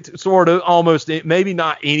asylum flick, sort of, almost, maybe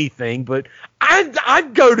not anything, but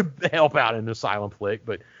I'd go to help out in an asylum flick.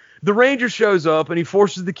 But the Ranger shows up, and he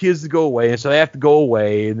forces the kids to go away, and so they have to go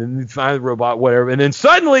away, and then they find the robot, whatever, and then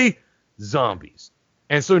suddenly, zombies.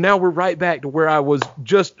 And so now we're right back to where I was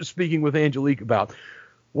just speaking with Angelique about.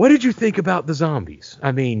 What did you think about the zombies?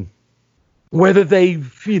 I mean, whether they,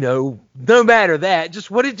 no matter that,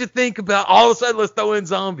 just what did you think about all of a sudden let's throw in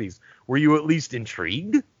zombies? Were you at least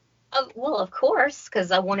intrigued? Well, of course,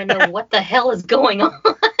 because I want to know what the hell is going on.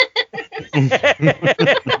 But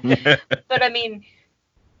I mean,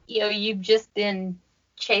 you've just been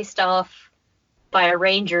chased off by a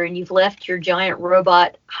ranger and you've left your giant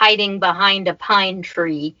robot hiding behind a pine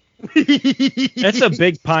tree. That's a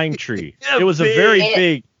big pine tree. It was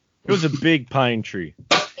a big pine tree.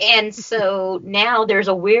 And so now there's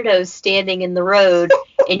a weirdo standing in the road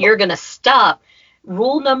and you're going to stop.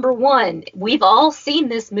 Rule number 1, we've all seen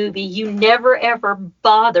this movie. You never, ever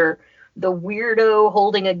bother the weirdo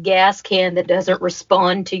holding a gas can that doesn't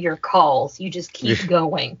respond to your calls. You just keep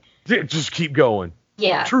going. Just keep going.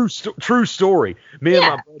 Yeah. True story. Me and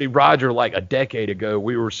my buddy Roger, like a decade ago,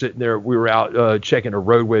 we were sitting there. We were out checking a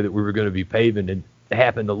roadway that we were going to be paving and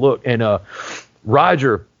happened to look. And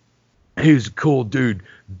Roger, he's a cool dude.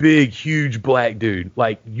 Big, huge black dude.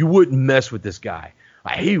 Like, you wouldn't mess with this guy.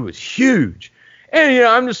 Like, he was huge. And,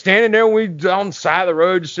 I'm just standing there, on the side of the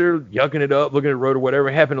road, just sort of yucking it up, looking at the road or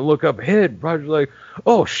whatever, happened to look up ahead. Roger's like,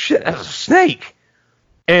 oh, shit, that's a snake.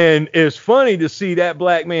 And it's funny to see that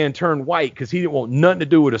black man turn white because he didn't want nothing to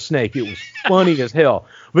do with a snake. It was funny as hell.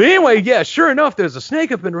 But anyway, yeah, sure enough, there's a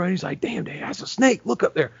snake up in the road. He's like, damn, Dad, that's a snake. Look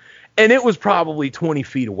up there. And it was probably 20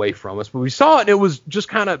 feet away from us. But we saw it, and it was just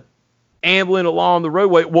kind of ambling along the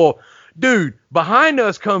roadway. Well, dude, behind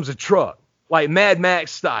us comes a truck, like Mad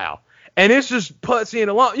Max style. And it's just putzing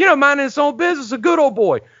along, minding its own business, a good old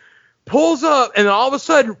boy. Pulls up, and then all of a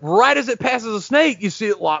sudden, right as it passes a snake, you see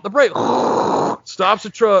it lock the brake. Stops the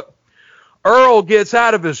truck. Earl gets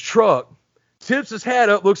out of his truck, tips his hat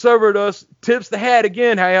up, looks over at us, tips the hat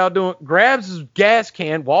again, how y'all doing, grabs his gas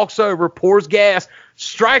can, walks over, pours gas,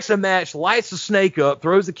 strikes a match, lights the snake up,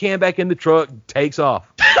 throws the can back in the truck, takes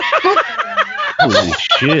off. Holy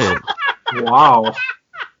shit. Wow.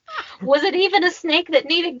 Was it even a snake that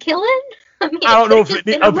needed killing? I don't know if it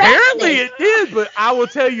did. Apparently it did, but I will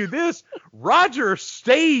tell you this. Roger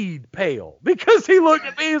stayed pale because he looked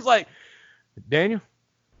at me and was like, Daniel,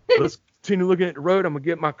 let's continue looking at the road. I'm going to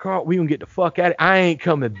get my car. We going to get the fuck out of it. I ain't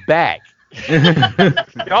coming back.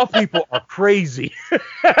 Y'all people are crazy.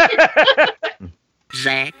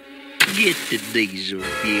 Zach, get the diesel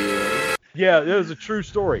fuel. Yeah, that was a true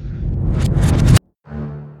story.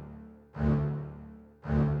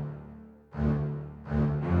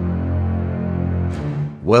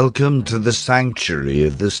 Welcome to the Sanctuary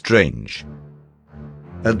of the Strange.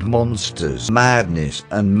 At Monsters, Madness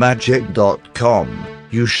and Magic.com,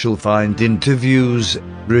 you shall find interviews,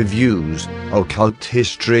 reviews, occult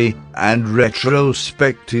history, and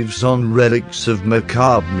retrospectives on relics of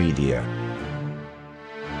macabre media.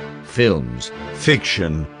 Films,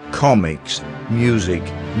 fiction, comics, music,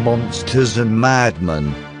 monsters and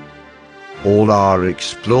madmen. All are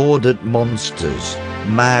explored at Monsters,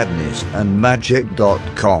 Madness and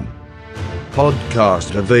Magic.com.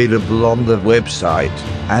 Podcast available on the website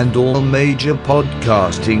and all major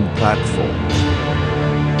podcasting platforms.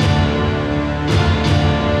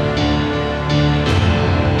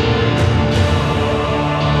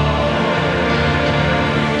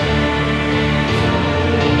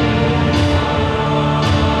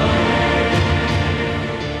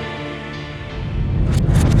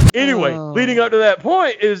 Anyway, leading up to that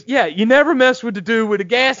point is, you never mess with the dude with a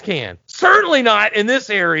gas can. Certainly not in this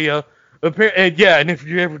area. And if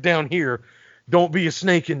you're ever down here, don't be a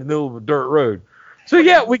snake in the middle of a dirt road.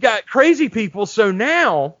 So, we got crazy people. So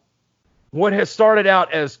now, what has started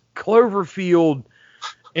out as Cloverfield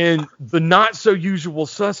and the not-so-usual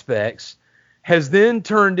suspects has then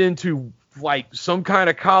turned into, like, some kind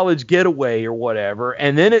of college getaway or whatever.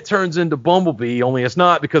 And then it turns into Bumblebee, only it's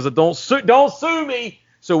not because of Don't Sue Me.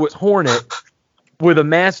 So it's Hornet. with a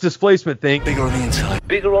mass displacement thing. Bigger on the inside.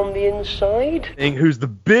 Bigger on the inside? Who's the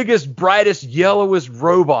biggest, brightest, yellowest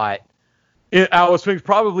robot. Alice Sphinx,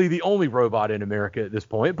 probably the only robot in America at this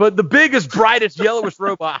point, but the biggest, brightest, yellowest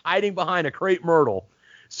robot hiding behind a crepe myrtle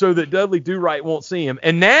so that Dudley Do-Right won't see him.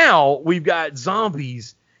 And now we've got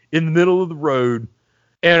zombies in the middle of the road.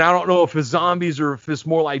 And I don't know if it's zombies or if it's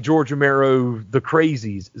more like George Romero, the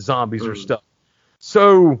Crazies zombies or stuff.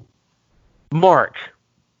 So, Mark,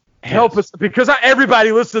 help us, because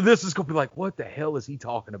everybody listening to this is going to be like, what the hell is he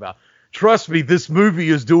talking about? Trust me, this movie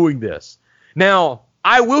is doing this. Now,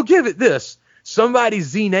 I will give it this. Somebody's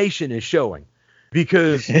Z Nation is showing,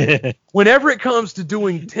 because whenever it comes to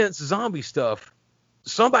doing tense zombie stuff,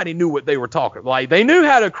 somebody knew what they were talking. Like, they knew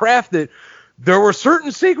how to craft it. There were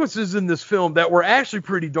certain sequences in this film that were actually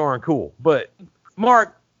pretty darn cool. But,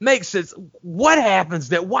 Mark, makes sense. What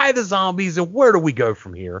happens? Why the zombies, and where do we go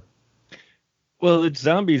from here? Well, it's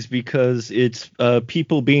zombies because it's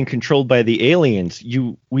people being controlled by the aliens.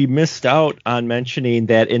 We missed out on mentioning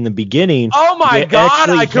that in the beginning. Oh my God!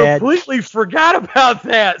 I completely forgot about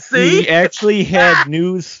that. See, we actually had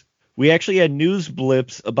news. We actually had news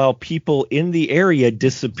blips about people in the area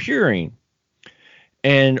disappearing,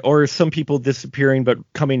 or some people disappearing but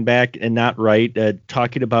coming back and not right.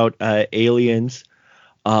 Talking about aliens.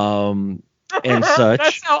 And such.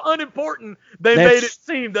 That's how unimportant they made it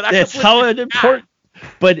seem. That's how unimportant.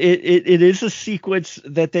 But it is a sequence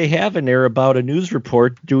that they have in there about a news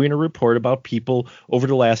report doing a report about people over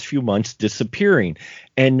the last few months disappearing.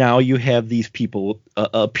 And now you have these people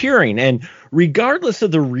appearing. And regardless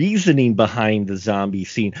of the reasoning behind the zombie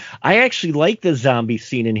scene, I actually like the zombie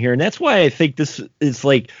scene in here. And that's why I think this is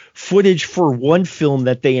like footage for one film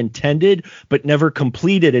that they intended but never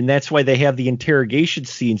completed. And that's why they have the interrogation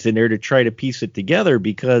scenes in there to try to piece it together,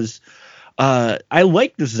 because I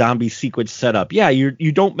like the zombie sequence setup. Yeah,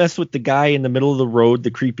 you don't mess with the guy in the middle of the road, the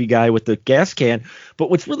creepy guy with the gas can. But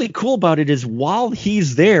what's really cool about it is while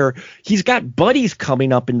he's there, he's got buddies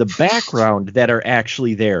coming up in the background that are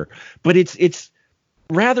actually there. But it's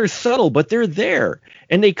rather subtle, but they're there.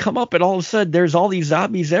 And they come up and all of a sudden there's all these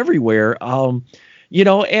zombies everywhere.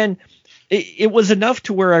 And it was enough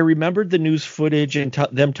to where I remembered the news footage and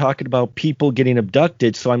them talking about people getting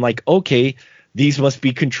abducted. So I'm like, okay, these must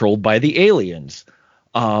be controlled by the aliens.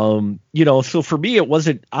 So for me, it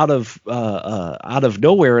wasn't out of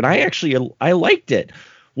nowhere. And I liked it.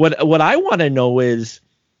 What I want to know is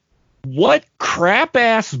what crap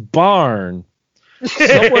ass barn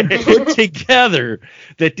someone put together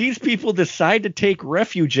that these people decide to take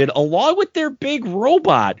refuge in, along with their big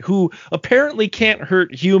robot who apparently can't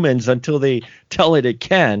hurt humans until they tell it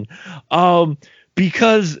can.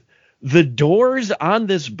 Because the doors on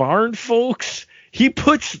this barn, folks, he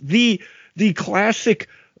puts the classic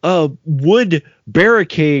wood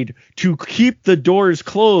barricade to keep the doors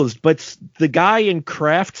closed, but the guy in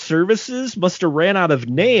craft services must have ran out of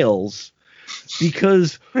nails,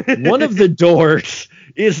 because one of the doors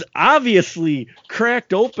is obviously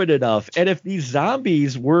cracked open enough. And if these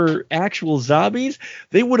zombies were actual zombies,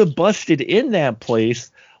 they would have busted in that place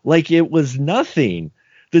like it was nothing.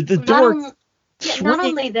 The door... Not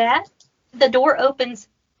only that, the door opens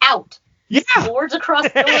out. Yeah. Boards across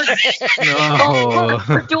doors.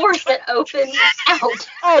 For doors that open out.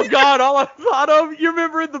 Oh, God. All I thought of, you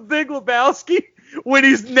remember in The Big Lebowski when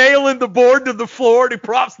he's nailing the board to the floor and he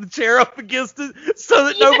props the chair up against it so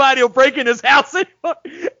that nobody will break in his house anymore?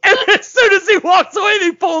 And as soon as he walks away,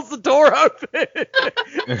 he pulls the door open.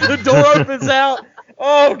 The door opens out.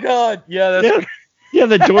 Oh, God. Yeah.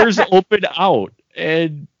 The doors open out.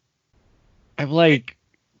 And I'm like,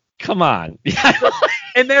 come on.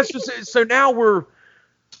 And that's just, so now we're,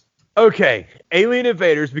 okay, alien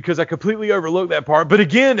invaders, because I completely overlooked that part. But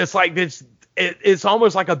again, it's like it's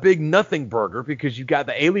almost like a big nothing burger, because you got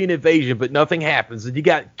the alien invasion, but nothing happens. And you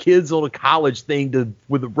got kids on a college thing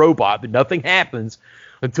with a robot, but nothing happens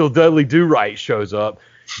until Dudley Do-Right shows up.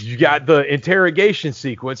 You got the interrogation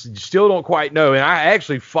sequence, and you still don't quite know. And I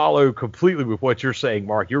actually follow completely with what you're saying,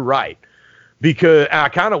 Mark. You're right. Because I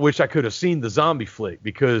kind of wish I could have seen the zombie flick,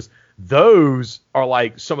 because those are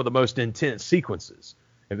like some of the most intense sequences.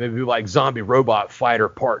 And maybe like Zombie Robot Fighter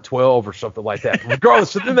Part 12 or something like that.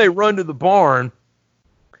 Regardless, so then they run to the barn,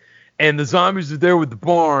 and the zombies are there with the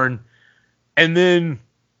barn, and then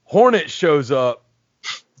Hornet shows up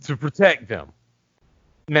to protect them.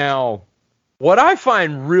 Now, what I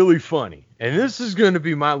find really funny, and this is going to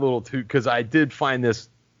be my little toot, because I did find this,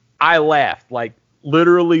 I laughed, like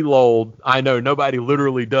literally lolled. I know nobody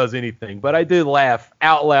literally does anything, but I did laugh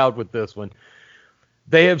out loud with this one.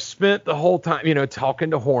 They have spent the whole time,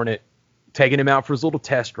 talking to Hornet, taking him out for his little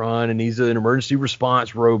test run, and he's an emergency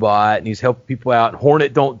response robot, and he's helping people out. And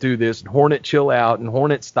Hornet, don't do this. And Hornet, chill out. And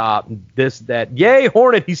Hornet, stop. And this, that. Yay,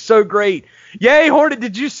 Hornet, he's so great. Yay, Hornet,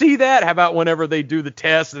 did you see that? How about whenever they do the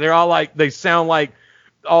test, and they're all like, they sound like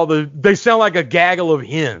a gaggle of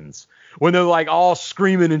hens. When they're like all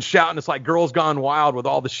screaming and shouting, it's like Girls Gone Wild with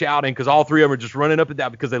all the shouting, because all three of them are just running up and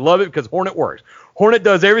down because they love it, because Hornet works. Hornet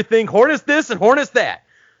does everything. Hornet's this and Hornet's that.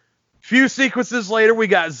 Few sequences later, we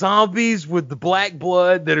got zombies with the black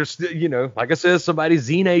blood that are still, you know, like I said, somebody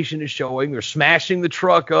Z Nation is showing. They're smashing the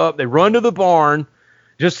truck up. They run to the barn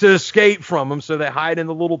just to escape from them, so they hide in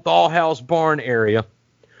the little dollhouse barn area.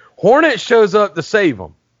 Hornet shows up to save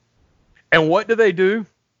them. And what do?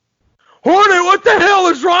 Hornet, what the hell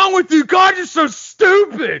is wrong with you? God, you're so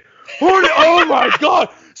stupid. Hornet, oh my God.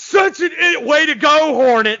 Such an way to go,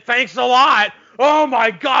 Hornet. Thanks a lot. Oh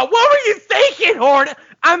my God. What were you thinking, Hornet?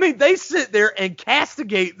 I mean, they sit there and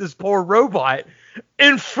castigate this poor robot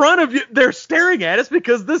in front of you. They're staring at us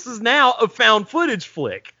because this is now a found footage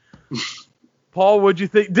flick. Paul, what'd you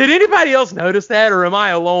think? Did anybody else notice that, or am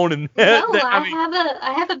I alone in that? No,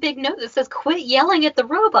 I have a big note that says, "Quit yelling at the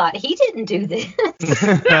robot. He didn't do this."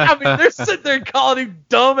 I mean, they're sitting there calling him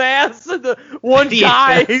dumbass, and the one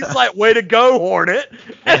guy, he's like, "Way to go, Hornet!"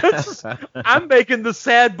 I'm making the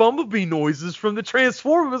sad bumblebee noises from the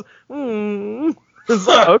Transformers. It's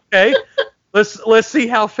like, okay, let's see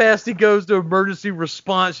how fast he goes to emergency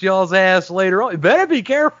response y'all's ass later on. You better be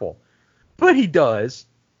careful, but he does,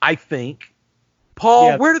 I think.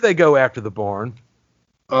 Paul, where do they go after the barn?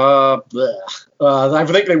 I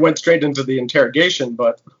think they went straight into the interrogation,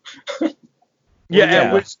 but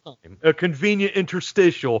at which time a convenient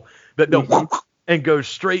interstitial that and goes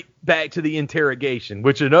straight back to the interrogation,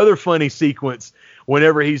 which is another funny sequence.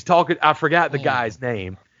 Whenever he's talking, I forgot the guy's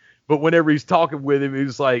name, but whenever he's talking with him,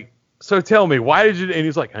 he's like, "So tell me, why did you?" And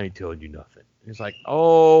he's like, "I ain't telling you nothing." He's like,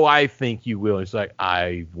 "Oh, I think you will." He's like,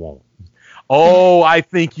 "I won't." "Oh, I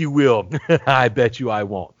think you will." "I bet you I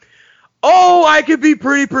won't." "Oh, I could be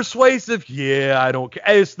pretty persuasive." "Yeah, I don't care."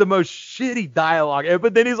 It's the most shitty dialogue ever.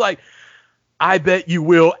 But then he's like, "I bet you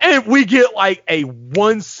will." And we get like a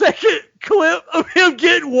 1 second clip of him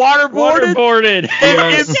getting waterboarded.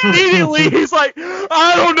 And immediately he's like,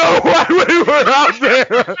 "I don't know why we were out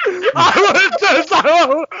there.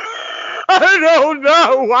 I don't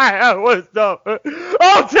know why I was done.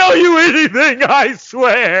 I'll tell you anything, I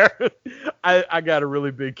swear." I got a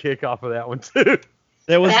really big kick off of that one, too.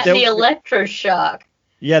 The electroshock.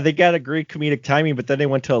 Yeah, they got a great comedic timing, but then they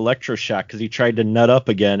went to electroshock because he tried to nut up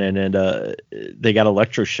again, and they got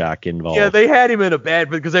electroshock involved. Yeah, they had him in a bad,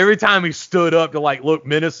 because every time he stood up to like look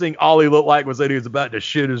menacing, all he looked like was that he was about to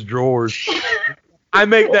shit his drawers. I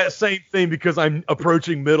make that same thing because I'm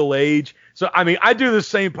approaching middle age. So, I mean, I do the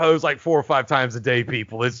same pose like 4 or 5 times a day,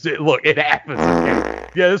 people. Look, it happens.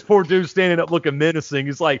 Yeah, this poor dude standing up looking menacing.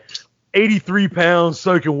 He's like 83 pounds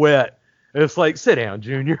soaking wet. And it's like, sit down,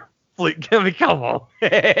 Junior. Come on.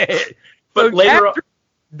 But later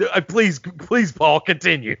please, Paul,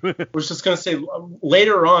 continue. I was just going to say,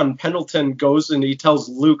 later on, Pendleton goes and he tells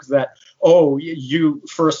Luke that, "Oh, you,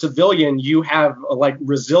 for a civilian, you have like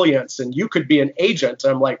resilience and you could be an agent."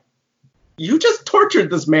 And I'm like, you just tortured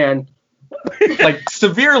this man like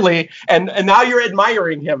severely, and now you're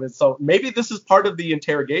admiring him. And so maybe this is part of the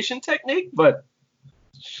interrogation technique, but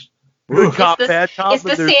good cop, bad cop. It's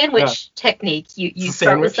the sandwich technique. You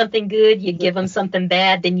start with something good, you give them something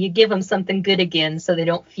bad, then you give them something good again, so they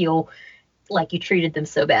don't feel like you treated them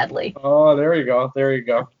so badly. Oh, there you go. There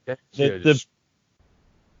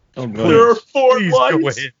are 4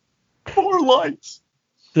 lights. 4 lights.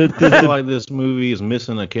 That's why this movie is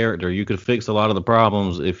missing a character. You could fix a lot of the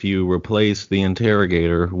problems if you replace the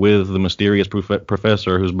interrogator with the mysterious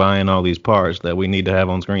professor who's buying all these parts that we need to have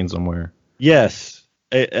on screen somewhere. Yes.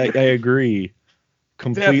 I agree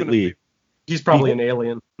completely. Definitely. He's probably an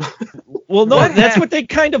alien. Well, no, that's what they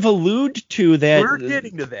kind of allude to. That we're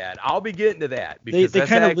getting to that. I'll be getting to that because they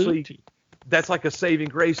kind of allude to. That's like a saving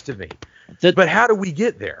grace to me. But how do we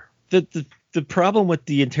get there? The problem with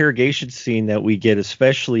the interrogation scene that we get,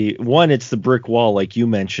 especially one, it's the brick wall, like you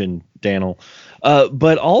mentioned, Daniel,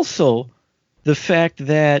 but also the fact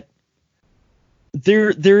that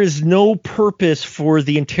there is no purpose for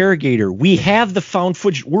the interrogator. We have the found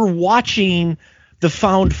footage. We're watching the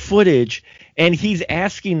found footage, and he's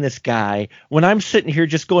asking this guy, when I'm sitting here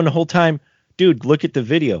just going the whole time, "Dude, look at the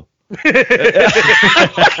video."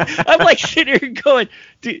 I'm like sitting here going,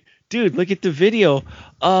 dude, look at the video.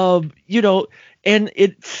 And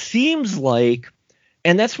it seems like,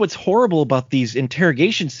 and that's what's horrible about these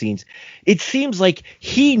interrogation scenes, it seems like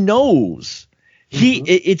he knows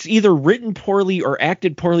It's either written poorly or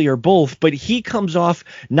acted poorly or both, but he comes off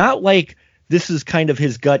not like this is kind of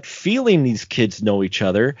his gut feeling these kids know each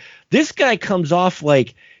other. This guy comes off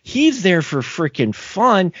like he's there for freaking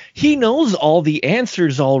fun. He knows all the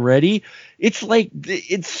answers already. It's like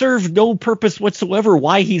it served no purpose whatsoever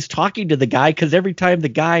why he's talking to the guy, because every time the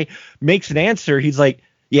guy makes an answer, he's like,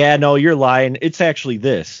 yeah, no, you're lying. It's actually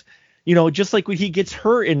this. You know, just like when he gets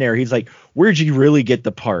her in there, he's like, where'd you really get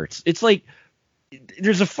the parts? It's like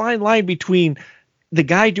there's a fine line between the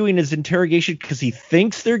guy doing his interrogation because he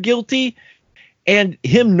thinks they're guilty and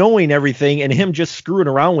him knowing everything and him just screwing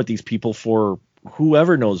around with these people for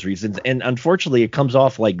whoever knows reasons. And unfortunately, it comes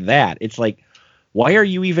off like that. It's like, why are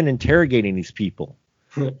you even interrogating these people?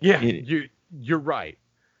 Yeah, you're right.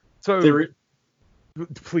 So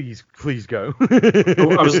please go.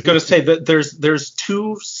 I was going to say that there's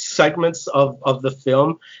two segments of the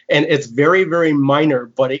film, and it's very, very minor,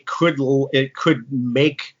 but it could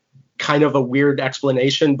make kind of a weird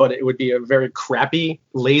explanation, but it would be a very crappy,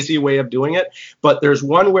 lazy way of doing it. But there's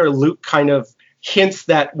one where Luke kind of hints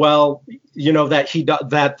that, well, you know, that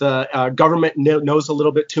the government knows a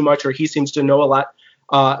little bit too much, or he seems to know a lot.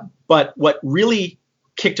 But what really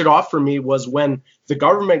kicked it off for me was when the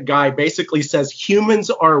government guy basically says humans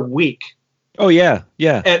are weak. Oh yeah.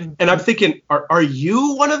 And I'm thinking, are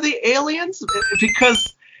you one of the aliens?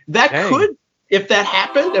 Because that could, if that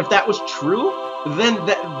happened, if that was true, then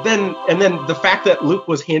the fact that Luke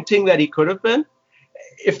was hinting that he could have been,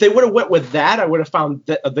 if they would have went with that, I would have found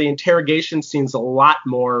the interrogation scenes a lot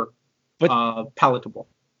more palatable.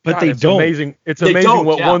 But God, they don't. Amazing. It's amazing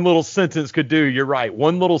what one little sentence could do. You're right.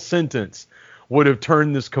 One little sentence would have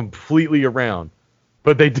turned this completely around.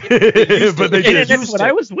 But they did. And that's what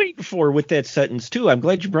I was waiting for with that sentence too. I'm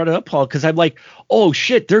glad you brought it up, Paul, because I'm like, oh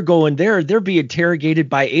shit, they're going there. They're being interrogated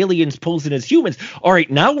by aliens posing as humans. All right,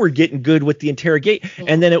 now we're getting good with the interrogate.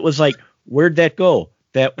 And then it was like, where'd that go?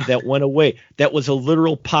 That went away. That was a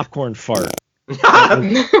literal popcorn fart.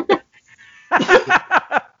 It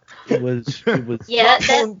was. Yeah,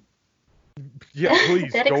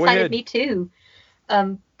 please that go excited ahead. me too.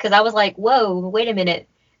 Because I was like, whoa, wait a minute.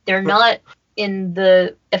 They're not in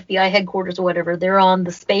the FBI headquarters or whatever. They're on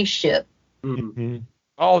the spaceship. Mm-hmm.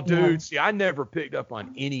 Oh, dude. See, I never picked up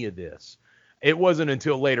on any of this. It wasn't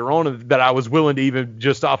until later on that I was willing to, even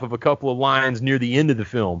just off of a couple of lines near the end of the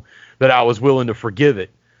film, that I was willing to forgive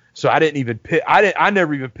it. So I didn't even I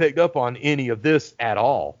never even picked up on any of this at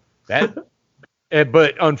all. But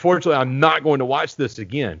unfortunately, I'm not going to watch this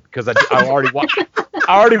again because I already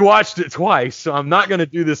watched it twice. So I'm not going to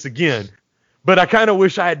do this again. But I kind of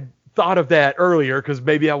wish I had thought of that earlier, because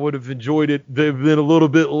maybe I would have enjoyed it. There'd been a little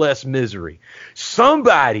bit less misery.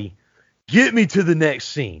 Somebody get me to the next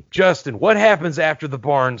scene. Justin, what happens after the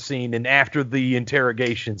barn scene and after the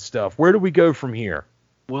interrogation stuff? Where do we go from here?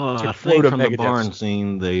 Well, I think from the barn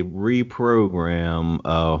scene, they reprogram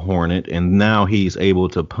Hornet, and now he's able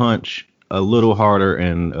to punch a little harder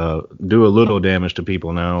and do a little damage to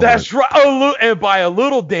people now. That's right. And by a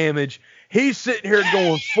little damage, he's sitting here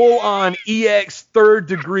going full-on EX third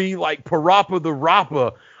degree, like Parappa the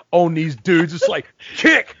Rappa on these dudes. It's like,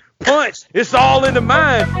 kick, punch, it's all in the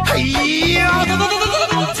mind. Kick,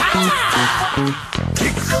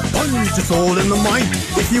 punch, it's all in the mind.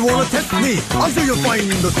 If you want to test me, I'll show you find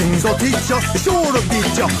the things I'll teach you. Sure to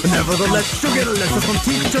beat you. Nevertheless, you'll get a lesson from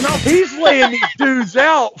teacher now. He's laying these dudes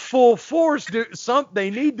out full force, dude. They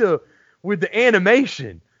need to, with the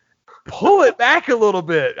animation, pull it back a little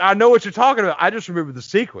bit. I know what you're talking about. I just remember the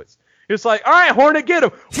sequence. It's like, all right, Hornet, get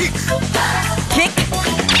him. Kick.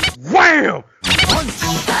 Wham. Punch.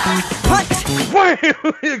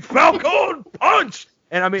 Wham. Falcon, punch.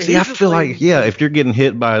 And I mean, see, I feel like, if you're getting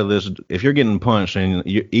hit by this, if you're getting punched, and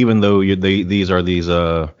even though these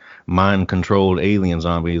are mind-controlled alien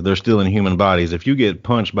zombies, they're still in human bodies. If you get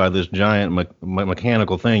punched by this giant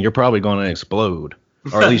mechanical thing, you're probably going to explode,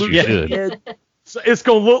 or at least you should. So it's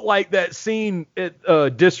going to look like that scene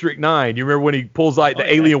at District 9. You remember when he pulls like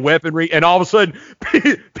the alien weaponry, and all of a sudden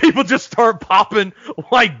people just start popping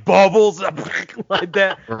like bubbles like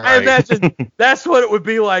that. Right. I imagine that's what it would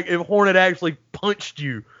be like if Hornet actually punched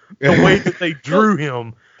you the way that they drew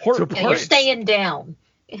him. You're staying down.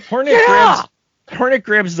 Hornet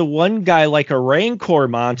grabs the one guy like a Rancor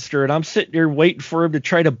monster, and I'm sitting there waiting for him to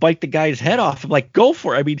try to bite the guy's head off. I'm like, go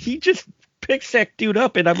for it. I mean, he just picks that dude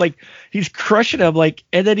up, and I'm like, he's crushing him, like,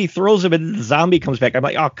 and then he throws him, and the zombie comes back. I'm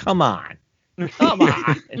like, oh, come on.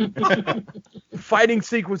 Fighting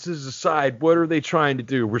sequences aside, what are they trying to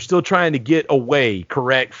do? We're still trying to get away,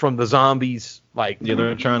 correct, from the zombies? Like, yeah,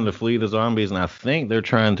 they're trying to flee the zombies, and I think they're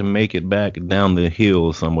trying to make it back down the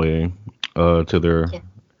hill somewhere to their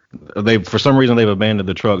for some reason they've abandoned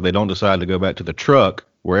the truck. They don't decide to go back to the truck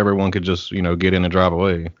where everyone could just get in and drive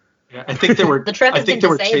away. Yeah, I think they were. The truck I think they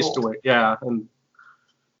were chased disabled. away. Yeah, and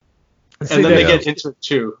then they get into it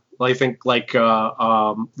too. I think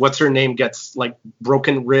what's her name gets like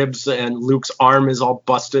broken ribs and Luke's arm is all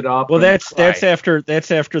busted up. Well, that's after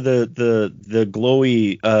the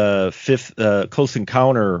glowy fifth close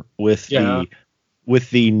encounter with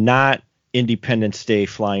the not Independence Day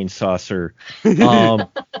flying saucer.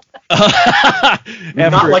 Not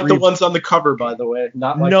like the ones on the cover, by the way.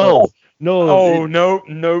 Not like no. No,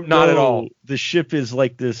 not at all. The ship is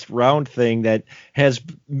like this round thing that has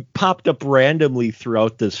popped up randomly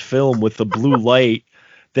throughout this film with the blue light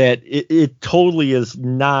that it totally is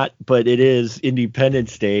not, but it is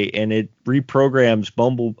Independence Day, and it reprograms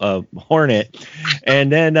Hornet.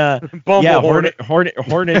 And then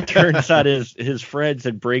Hornet turns on his friends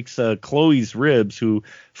and breaks Chloe's ribs, who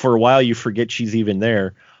for a while you forget she's even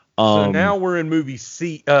there. So now we're in movie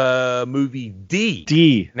D.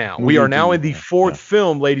 D. Now we are now in the fourth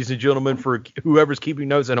film, ladies and gentlemen, for whoever's keeping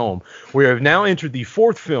notes at home. We have now entered the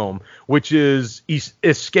fourth film, which is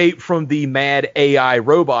Escape from the Mad AI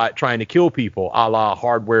Robot trying to kill people, a la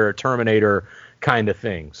Hardware Terminator kind of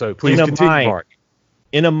thing. So please continue, Mark.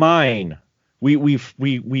 In a mine,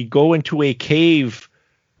 we go into a cave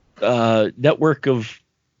network of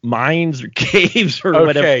mines or caves or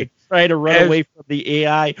whatever. Try to run away from the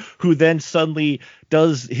AI, who then suddenly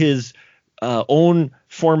does his own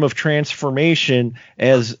form of transformation,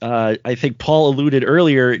 as I think Paul alluded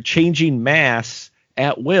earlier, changing mass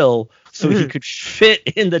at will so he could fit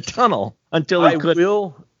in the tunnel until he could.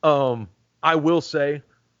 I will say,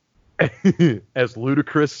 as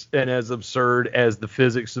ludicrous and as absurd as the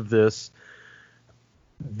physics of this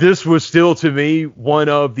was still to me one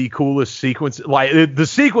of the coolest sequences. Like the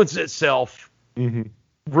sequence itself. Mm-hmm.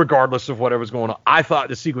 Regardless of whatever's going on, I thought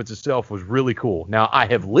the sequence itself was really cool. Now, I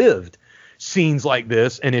have lived scenes like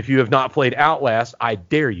this, and if you have not played Outlast, I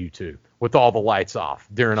dare you to, with all the lights off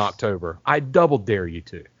during October. I double dare you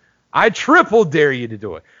to. I triple dare you to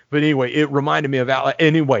do it. But anyway, it reminded me of Outlast.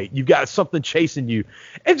 Anyway, you've got something chasing you.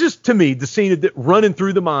 And just, to me, the scene of running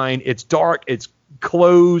through the mine, it's dark, it's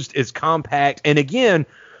closed, it's compact, and again,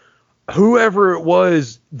 whoever it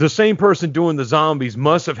was, the same person doing the zombies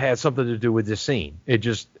must have had something to do with this scene.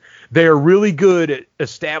 They are really good at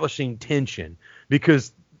establishing tension,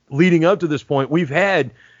 because leading up to this point, we've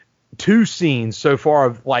had two scenes so far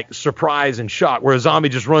of like surprise and shock, where a zombie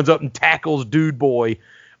just runs up and tackles Dude Boy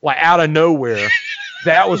like out of nowhere.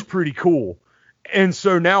 That was pretty cool. And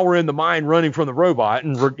so now we're in the mine running from the robot,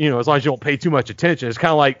 and as long as you don't pay too much attention, it's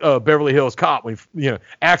kind of like Beverly Hills Cop when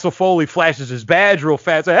Axel Foley flashes his badge real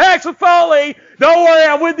fast. Say, Axel Foley, don't worry,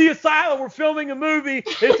 I'm with the asylum. We're filming a movie.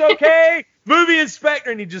 It's okay. Movie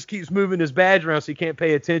inspector, and he just keeps moving his badge around so you can't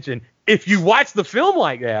pay attention. If you watch the film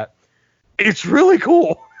like that, it's really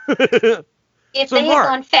cool. If they had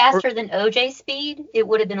gone faster than OJ speed, it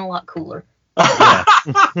would have been a lot cooler.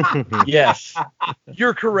 Yes,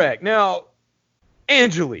 you're correct. Now,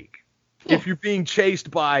 Angelique, if you're being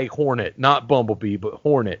chased by Hornet, not Bumblebee, but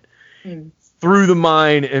Hornet, through the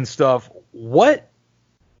mine and stuff, what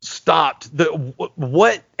stopped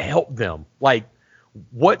what helped them? Like,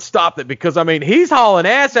 what stopped it? Because, I mean, he's hauling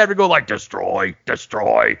ass after going like, destroy,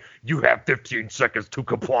 you have 15 seconds to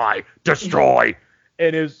comply, destroy.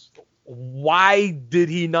 And why did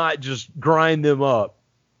he not just grind them up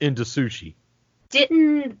into sushi?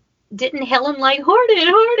 Didn't Helen like,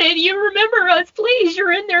 Hornet, you remember us, please,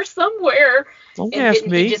 you're in there somewhere. Don't ask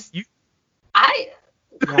me. I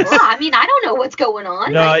mean, I don't know what's going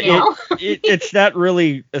on right now. It's not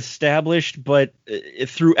really established, but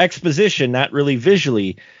through exposition, not really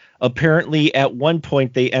visually. Apparently, at one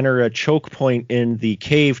point, they enter a choke point in the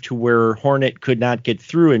cave to where Hornet could not get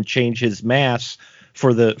through and change his mass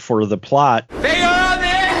for the plot. They are on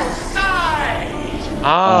the inside!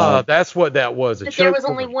 That's what that was. But there was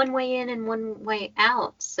only one way in and one way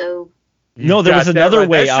out, so... No, there was another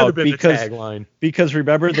way out because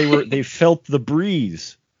remember they felt the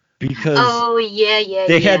breeze because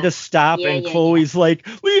they had to stop and Chloe's like,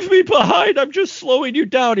 leave me behind, I'm just slowing you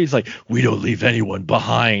down. He's like, we don't leave anyone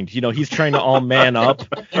behind. He's trying to all man up.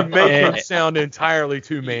 You make him sound entirely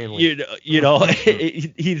too manly.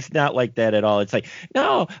 He's not like that at all. It's like,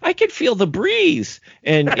 no, I can feel the breeze,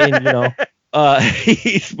 and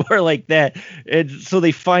he's more like that. And so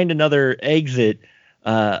they find another exit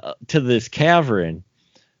to this cavern,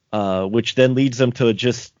 which then leads them to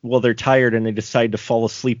they're tired and they decide to fall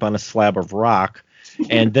asleep on a slab of rock.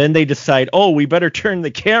 And then they decide, we better turn the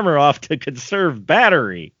camera off to conserve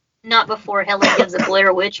battery. Not before Helen gives a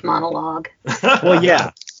Blair Witch monologue. Well, yeah.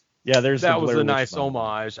 Yeah, there's that the was Blair a Witch nice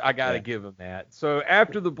monologue. homage. I got to give him that. So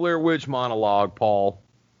after the Blair Witch monologue, Paul,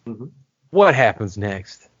 Mm-hmm. what happens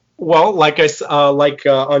next? Well, like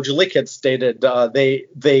Angelique had stated,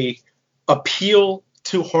 they appeal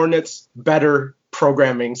to Hornet's better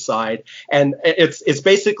programming side, and it's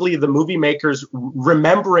basically the movie makers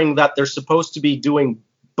remembering that they're supposed to be doing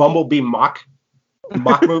Bumblebee mock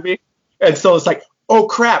movie, and so it's like, oh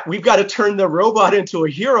crap, we've got to turn the robot into a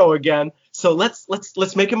hero again. So let's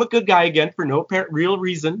make him a good guy again for no apparent real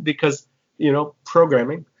reason, because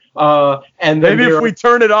programming. And then maybe if we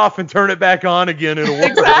turn it off and turn it back on again, it'll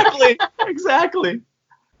work. Exactly.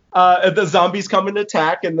 The zombies come and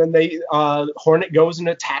attack, and then Hornet goes and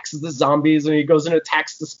attacks the zombies, and he goes and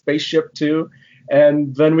attacks the spaceship too.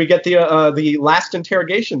 And then we get the last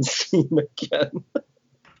interrogation scene again.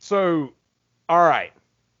 So, all right,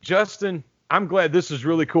 Justin, I'm glad this is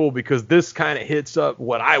really cool, because this kind of hits up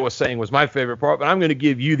what I was saying was my favorite part, but I'm going to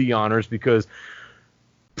give you the honors, because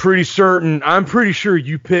I'm pretty sure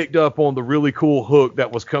you picked up on the really cool hook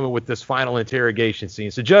that was coming with this final interrogation scene.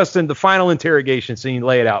 So, Justin, the final interrogation scene,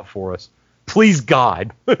 lay it out for us. Please,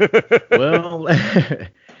 God. Well,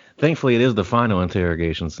 thankfully it is the final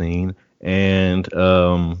interrogation scene, and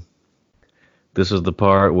this is the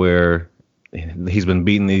part where he's been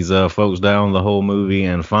beating these folks down the whole movie,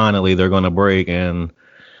 and finally they're going to break, and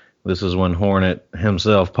this is when Hornet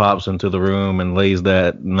himself pops into the room and lays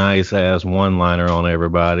that nice-ass one-liner on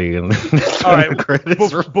everybody. And all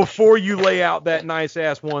right, before you lay out that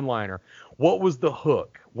nice-ass one-liner, what was the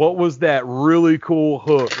hook? What was that really cool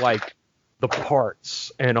hook, like the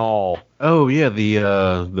parts and all? Oh, yeah,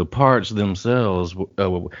 the parts themselves,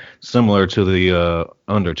 similar to the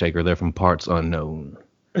Undertaker. They're from Parts Unknown.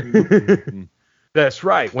 That's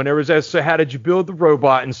right. Whenever it's asked, so how did you build the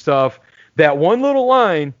robot and stuff, that one little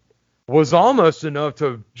line was almost enough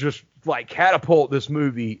to just like catapult this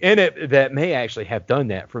movie, and that may actually have done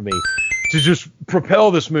that for me, to just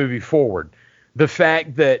propel this movie forward. The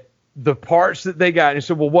fact that the parts that they got, and he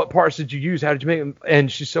said, well, what parts did you use? How did you make them?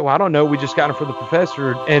 And she said, well, I don't know. We just got them for the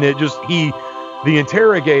professor. And the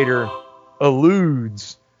interrogator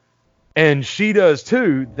alludes, and she does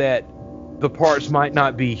too, that the parts might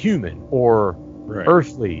not be human or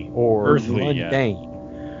earthly or mundane.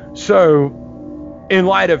 Yeah. So, in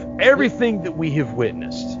light of everything that we have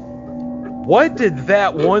witnessed, what did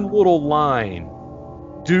that one little line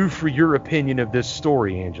do for your opinion of this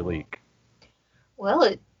story, Angelique? Well,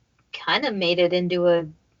 it kind of made it into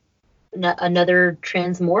another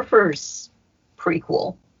Transmorphers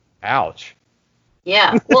prequel. Ouch.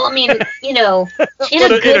 Yeah. Well, I mean, in a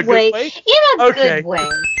good way. In a good way.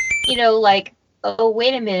 Like, oh,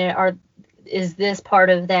 wait a minute, is this part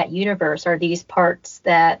of that universe? Are these parts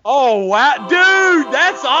that... Oh, wow. Dude,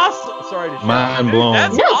 that's awesome. Sorry to shout. Mind blown.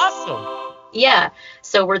 That's awesome. Yeah.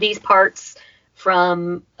 So were these parts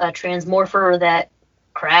from a Transmorpher that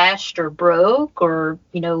crashed or broke or,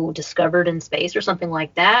 discovered in space or something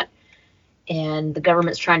like that? And the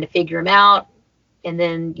government's trying to figure them out. And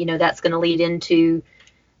then, that's going to lead into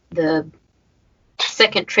the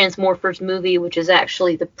second Transmorphers movie, which is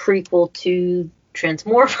actually the prequel to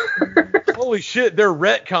Transmorpher. Holy shit, they're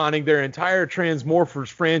retconning their entire Transmorphers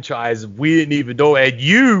franchise. We didn't even know, and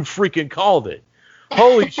you freaking called it.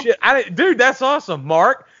 Holy shit. Dude, that's awesome,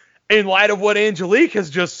 Mark. In light of what Angelique has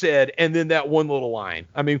just said, and then that one little line.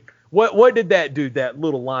 I mean, what did that do, that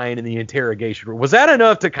little line in the interrogation room? Was that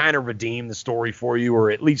enough to kind of redeem the story for you,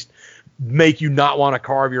 or at least make you not want to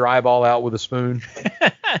carve your eyeball out with a spoon?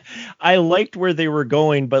 I liked where they were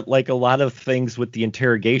going, but like a lot of things with the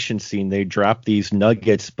interrogation scene, they drop these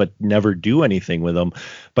nuggets but never do anything with them.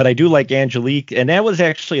 But I do like Angelique, and that was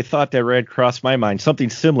actually a thought that ran across my mind. Something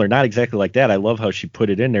similar, not exactly like that. I love how she put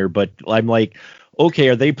it in there, but I'm like, okay,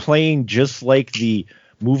 are they playing just like the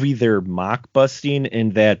movie they're mock busting,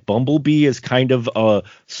 in that Bumblebee is kind of a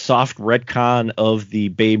soft retcon of the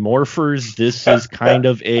Baymorphers? This is kind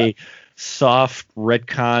of a soft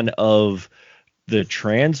retcon of the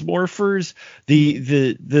Transmorphers.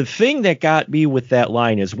 The thing that got me with that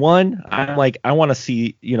line is, one, I'm like, I want to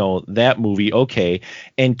see, that movie, okay.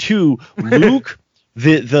 And two, Luke,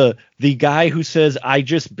 the guy who says, I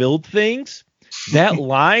just build things, that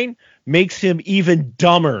line makes him even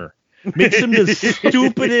dumber. Makes him the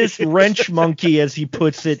stupidest wrench monkey, as he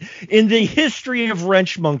puts it, in the history of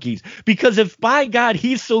wrench monkeys. Because if, by God,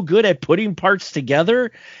 he's so good at putting parts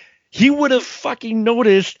together, he would have fucking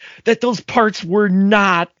noticed that those parts were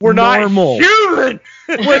not normal. Not human.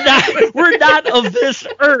 We're not of this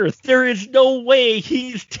earth. There is no way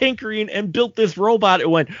he's tinkering and built this robot and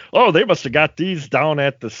went, oh, they must have got these down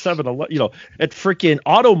at the 7-Eleven, at freaking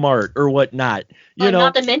Automart or whatnot.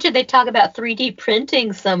 Not to mention they talk about 3D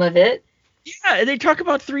printing some of it. Yeah, and they talk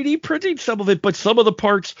about 3D printing some of it, but some of the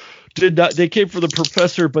parts did not. They came from the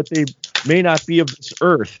professor, but they may not be of this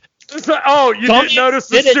earth. Oh, you didn't notice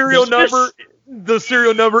the serial number? The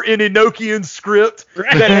serial number in Enochian script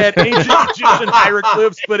that had ancient Egyptian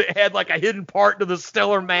hieroglyphs, but it had like a hidden part to the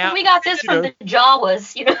stellar map. We got this from the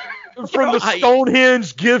Jawas, From the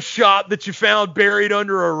Stonehenge gift shop that you found buried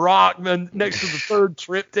under a rock next to the third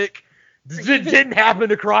triptych. It didn't happen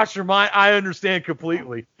to cross your mind. I understand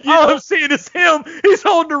completely. All I'm seeing is him. He's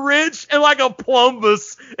holding a wrench and like a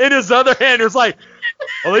plumbus in his other hand. It's like,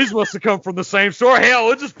 well, these must have come from the same store. Hell,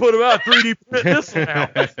 we'll just put them out 3D print this one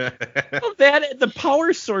out. That the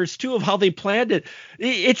power source too of how they planned it.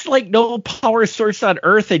 It's like no power source on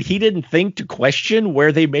Earth, and he didn't think to question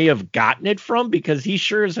where they may have gotten it from because he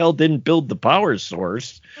sure as hell didn't build the power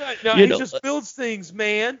source. No, he just builds things,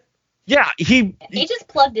 man. Yeah, he just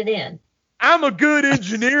plugged it in. I'm a good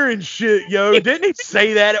engineer and shit, yo. Didn't he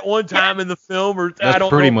say that at one time in the film? Or that's I don't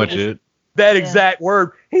pretty know much it. That exact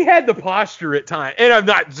word. He had the posture at times, and I'm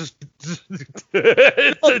not just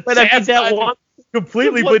but I mean that one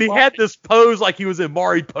completely. But he had this pose like he was in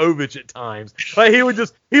Maury Povich at times. Like he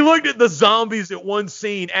looked at the zombies at one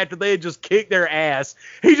scene after they had just kicked their ass.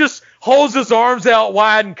 He just holds his arms out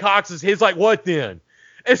wide and cocks his head. He's like, "What then?"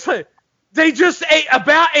 It's like, they just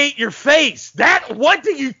ate your face. What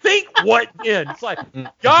do you think? What then? It's like,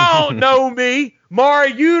 y'all don't know me.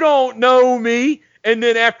 Mari, you don't know me. And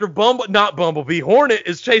then after Hornet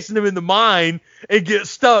is chasing him in the mine and gets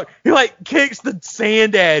stuck, he like kicks the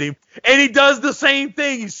sand at him. And he does the same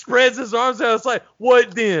thing. He spreads his arms out. It's like,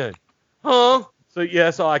 what then? Huh? So yeah,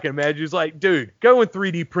 that's all I can imagine. He's like, dude, go and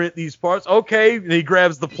 3D print these parts. Okay. And he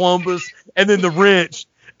grabs the plumbus and then the wrench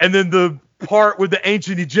and then the part with the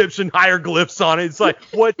ancient Egyptian hieroglyphs on it. It's like,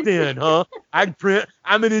 what then, huh? I'm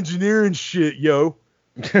an engineer and shit, yo.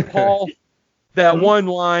 Paul, that one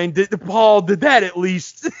line, did that at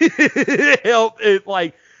least help it,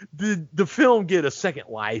 like, did the film get a second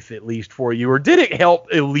life at least for you? Or did it help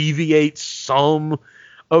alleviate some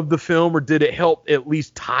of the film? Or did it help at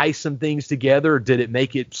least tie some things together? Or did it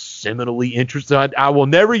make it seminally interesting? I will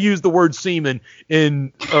never use the word semen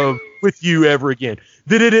with you ever again.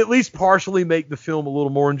 Did it at least partially make the film a little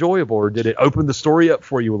more enjoyable, or did it open the story up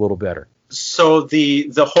for you a little better? So the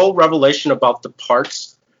whole revelation about the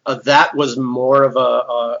parts, that was more of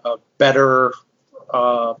a better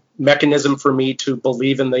mechanism for me to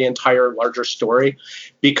believe in the entire larger story,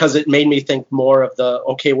 because it made me think more of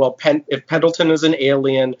if Pendleton is an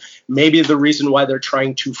alien, maybe the reason why they're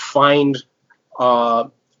trying to find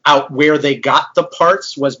out where they got the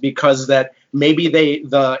parts was because that maybe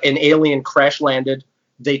an alien crash landed.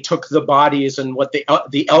 They took the bodies, and what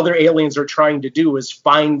the other aliens are trying to do is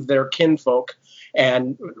find their kinfolk.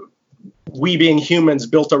 And we, being humans,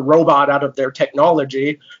 built a robot out of their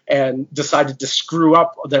technology and decided to screw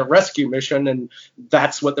up their rescue mission, and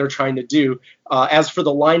that's what they're trying to do. As for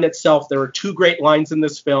the line itself, there are two great lines in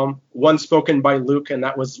this film. One spoken by Luke, and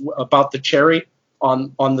that was about the cherry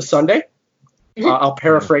on the sundae. I'll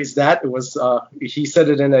paraphrase that. It was he said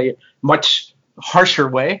it in a much harsher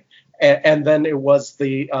way. And then it was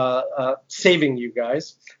the saving you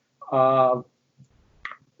guys.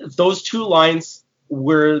 Those two lines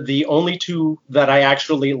were the only two that I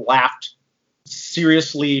actually laughed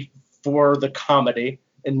seriously for the comedy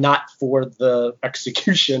and not for the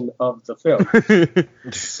execution of the film.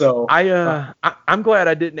 So I'm glad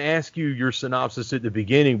I didn't ask you your synopsis at the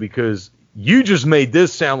beginning, because you just made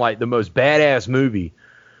this sound like the most badass movie.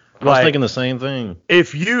 I was thinking the same thing.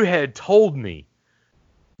 If you had told me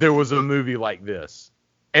there was a movie like this,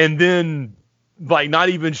 and then like not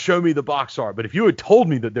even show me the box art, but if you had told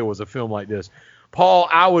me that there was a film like this, Paul,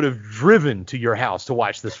 I would have driven to your house to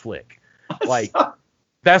watch this flick. Like,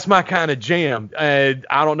 that's my kind of jam. I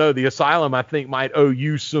don't know. The Asylum, I think, might owe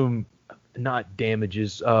you some, not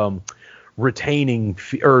damages, retaining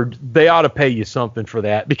or they ought to pay you something for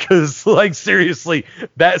that, because like seriously,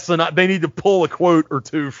 they need to pull a quote or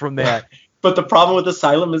two from that. But the problem with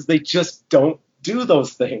Asylum is they just don't do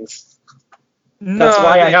those things. No, that's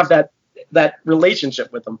why I have that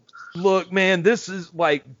relationship with them. Look, man, this is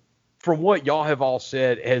like, from what y'all have all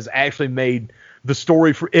said, has actually made the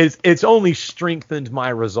story it's only strengthened my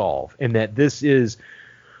resolve in that this is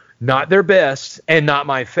not their best and not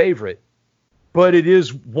my favorite, but it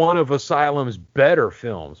is one of Asylum's better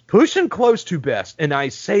films, pushing close to best. And I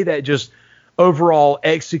say that just overall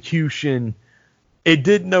execution. It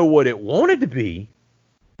didn't know what it wanted to be,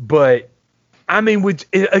 but I mean,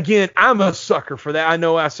 again, I'm a sucker for that. I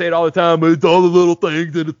know I say it all the time. It's all the little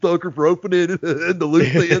things and a sucker for opening and the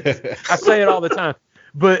loose ends. I say it all the time.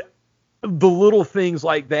 But the little things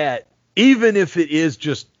like that, even if it is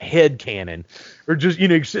just headcanon or just,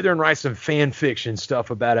 you sit there and write some fan fiction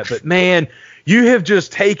stuff about it. But, man, you have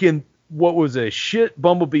just taken what was a shit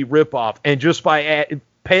Bumblebee ripoff and just by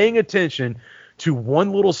paying attention to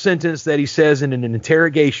one little sentence that he says in an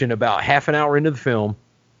interrogation about half an hour into the film,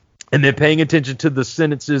 and then paying attention to the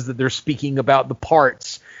sentences that they're speaking about the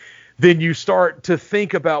parts, then you start to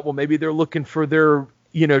think about, well, maybe they're looking for their,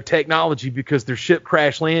 technology because their ship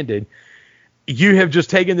crash landed. You have just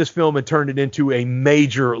taken this film and turned it into a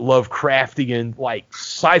major Lovecraftian,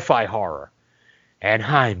 sci-fi horror. And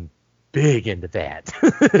I'm big into that.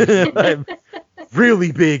 I'm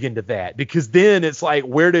really big into that, because then it's like,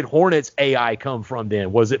 where did Hornet's AI come from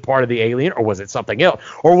then? Was it part of the alien, or was it something else?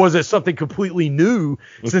 Or was it something completely new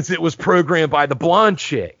since it was programmed by the blonde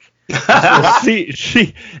chick?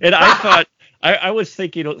 See, and I thought, I was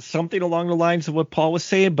thinking something along the lines of what Paul was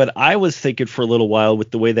saying, but I was thinking for a little while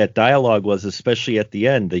with the way that dialogue was, especially at the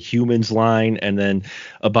end, the humans line, and then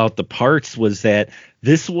about the parts, was that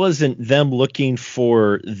this wasn't them looking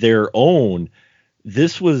for their own.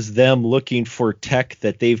 This was them looking for tech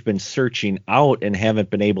that they've been searching out and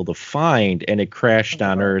haven't been able to find, and it crashed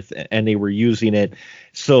on Earth, and they were using it.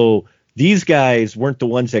 So these guys weren't the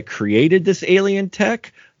ones that created this alien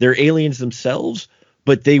tech. They're aliens themselves,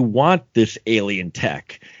 but they want this alien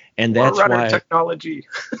tech. And that's Forerunner why technology.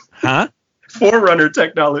 Huh? Forerunner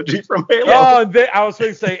technology from Halo. Oh, I was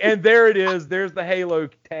going to say, and there it is. There's the Halo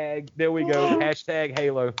tag. There we go. Hashtag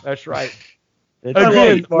Halo. That's right.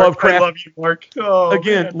 Again, Lovecraft. I love you, Mark. Oh,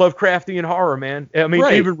 again, man. Lovecraftian horror, man. I mean,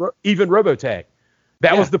 Right. even Robotech.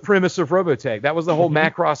 That was the premise of Robotech. That was the whole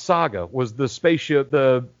Macross saga. Was the spaceship,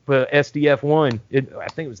 the SDF-1? I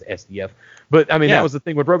think it was the SDF. But I mean, that was the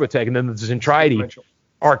thing with Robotech. And then the Zentradi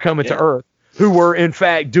are coming to Earth, who were in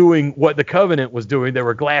fact doing what the Covenant was doing. They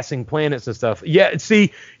were glassing planets and stuff. Yeah.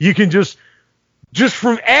 See, you can just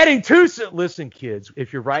from adding listen, kids,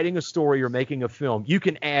 if you're writing a story or making a film, you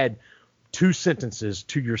can add 2 sentences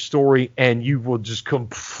to your story and you will just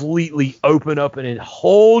completely open up in a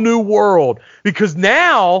whole new world, because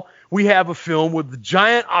now we have a film with the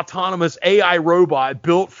giant autonomous AI robot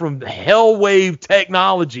built from Hellwave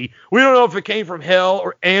technology. We don't know if it came from Hell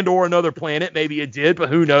or another planet. Maybe it did, but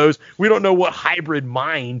who knows? We don't know what hybrid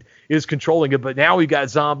mind is controlling it, but now we've got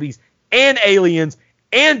zombies and aliens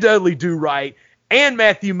and Dudley Do-Right and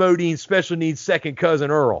Matthew Modine's special needs second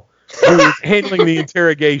cousin Earl, who's handling the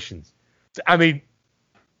interrogations. I mean,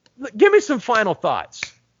 give me some final thoughts,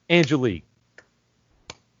 Angelique.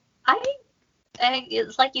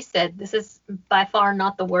 It's like you said, this is by far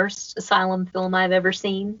not the worst Asylum film I've ever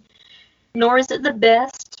seen, nor is it the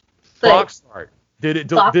best. But Box art. Did it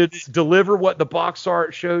deliver what the box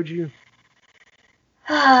art showed you?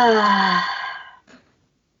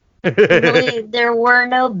 really, there were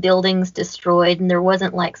no buildings destroyed, and there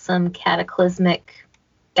wasn't like some cataclysmic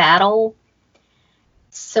battle.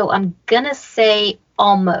 So I'm gonna say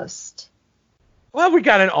almost. Well, we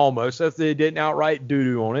got an almost. If they didn't outright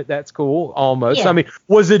doo-doo on it, that's cool. Almost. Yeah. I mean,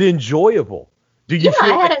 was it enjoyable? Do you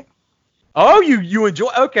feel like... Oh, you enjoy?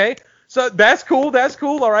 Okay. So that's cool. That's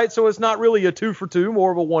cool. All right. So it's not really a 2 for 2,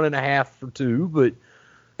 more of a 1.5 for 2. But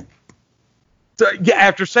so, yeah,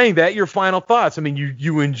 after saying that, your final thoughts. I mean,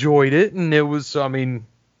 you enjoyed it, and it was. I mean,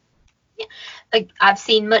 yeah. I've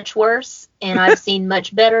seen much worse, and I've seen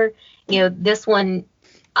much better. This one,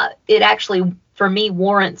 it actually for me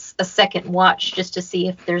warrants a second watch just to see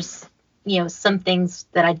if there's some things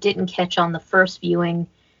that I didn't catch on the first viewing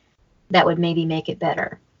that would maybe make it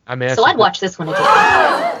better. I mean, so I'd watch this one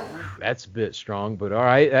again. That's a bit strong, but all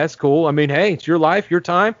right, that's cool. I mean, hey, it's your life, your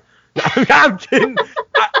time. I'm kidding.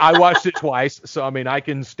 I watched it twice, so I mean, I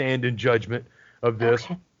can stand in judgment of this.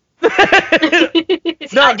 Okay.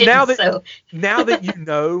 No, now that you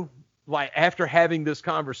know, like after having this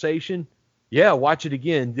conversation, yeah, watch it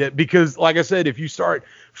again, because like I said, if you start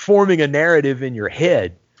forming a narrative in your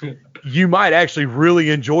head, you might actually really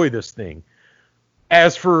enjoy this thing.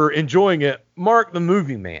 As for enjoying it, Mark the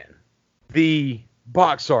Movie Man, the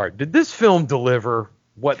box art, did this film deliver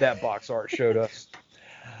what that box art showed us?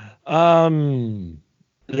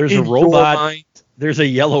 There's a robot. There's a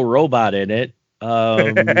yellow robot in it.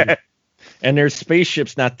 And there's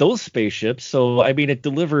spaceships, not those spaceships. So, I mean, it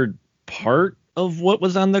delivered part of what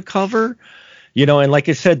was on the cover. And like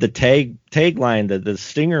I said, the tagline, the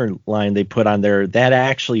stinger line they put on there, that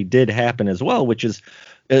actually did happen as well, which is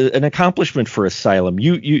an accomplishment for Asylum.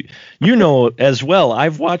 You know as well.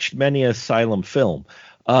 I've watched many Asylum film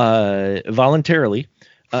voluntarily,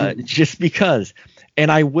 just because. And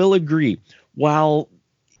I will agree, while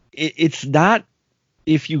it's not,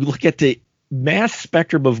 if you look at the mass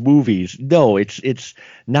spectrum of movies, no, it's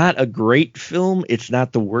not a great film. It's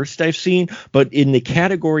not the worst I've seen. But in the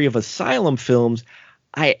category of Asylum films,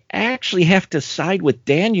 I actually have to side with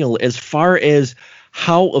Daniel as far as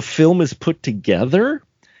how a film is put together.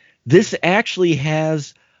 This actually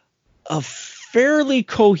has a fairly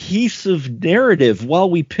cohesive narrative. While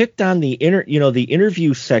we picked on the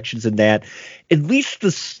interview sections and that, at least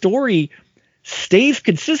the story stays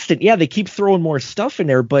consistent. Yeah, they keep throwing more stuff in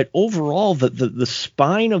there, but overall the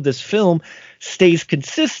spine of this film stays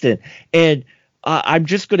consistent. And I'm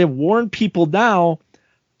just going to warn people now,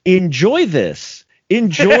 enjoy this.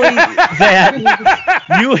 Enjoy that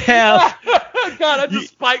you have... God, I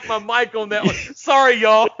just spiked my mic on that one. Sorry,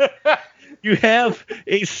 y'all. You have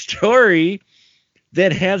a story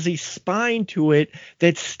that has a spine to it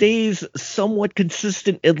that stays somewhat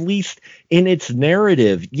consistent, at least in its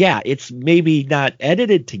narrative. Yeah, it's maybe not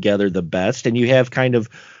edited together the best, and you have kind of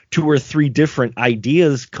 2 or 3 different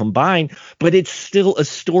ideas combined, but it's still a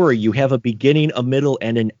story. You have a beginning, a middle,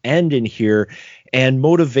 and an end in here, and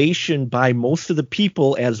motivation by most of the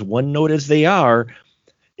people, as one note as they are,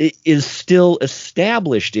 is still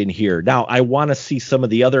established in here. Now, I want to see some of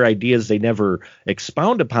the other ideas they never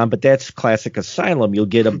expound upon, but that's classic Asylum. You'll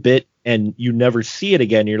get a bit and you never see it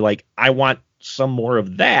again. You're like, I want some more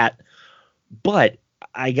of that. But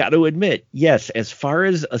I got to admit, yes, as far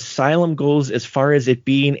as Asylum goes, as far as it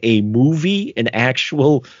being a movie, an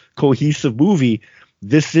actual cohesive movie,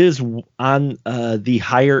 this is on the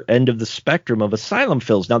higher end of the spectrum of Asylum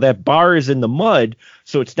films. Now, that bar is in the mud,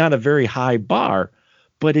 so it's not a very high bar.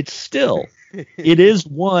 But it's still, it is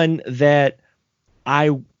one that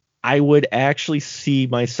I would actually see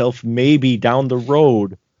myself maybe down the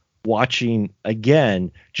road watching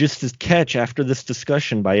again, just to catch, after this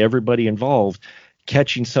discussion by everybody involved,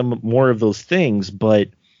 catching some more of those things. But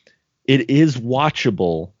it is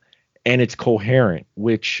watchable and it's coherent,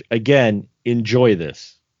 which, again, enjoy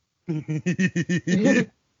this.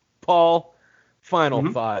 Paul,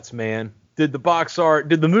 final thoughts, man. Did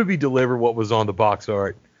the movie deliver what was on the box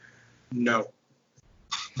art? No.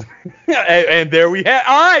 and there we have.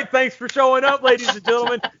 All right, thanks for showing up, ladies and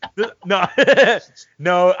gentlemen.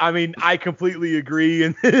 No, I mean, I completely agree.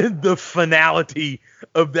 And the finality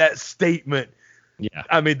of that statement, yeah,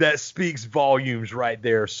 I mean, that speaks volumes right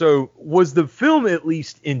there. So was the film at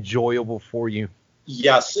least enjoyable for you?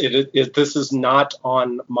 Yes, this is not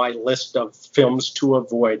on my list of films to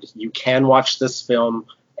avoid. You can watch this film,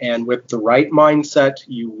 and with the right mindset,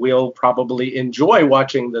 you will probably enjoy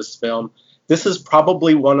watching this film. This is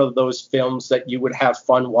probably one of those films that you would have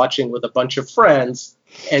fun watching with a bunch of friends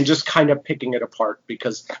and just kind of picking it apart,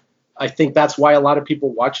 because I think that's why a lot of people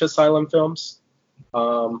watch Asylum films.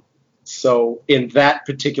 So in that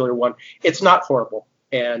particular one, it's not horrible.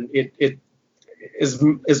 And it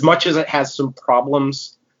as much as it has some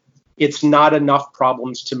problems, it's not enough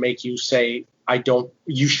problems to make you say,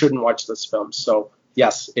 you shouldn't watch this film. So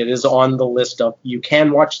yes, it is on the list of, you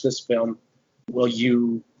can watch this film. Will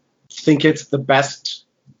you think it's the best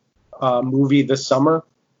movie this summer?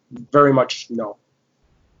 Very much no.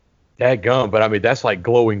 Dadgum, but I mean, that's like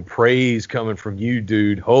glowing praise coming from you,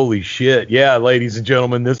 dude. Holy shit. Yeah, ladies and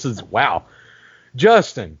gentlemen, this is, wow.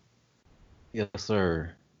 Justin. Yes,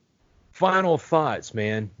 sir. Final thoughts,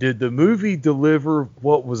 man. Did the movie deliver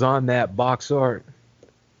what was on that box art?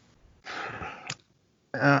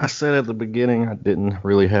 I said at the beginning I didn't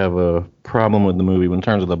really have a problem with the movie, but in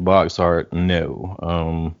terms of the box art,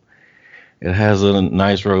 no. It has a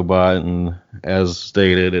nice robot, and as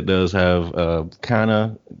stated, it does have the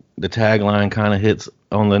tagline kind of hits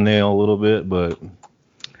on the nail a little bit, but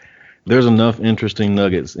there's enough interesting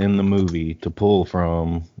nuggets in the movie to pull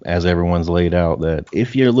from, as everyone's laid out, that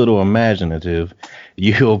if you're a little imaginative,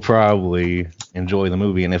 you'll probably enjoy the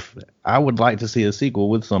movie. And if I would like to see a sequel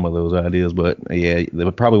with some of those ideas, but yeah,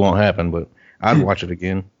 it probably won't happen, but I'd watch it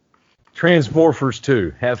again. Transmorphers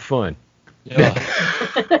 2, have fun. Yeah.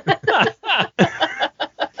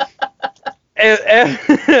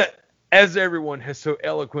 As everyone has so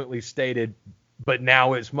eloquently stated, but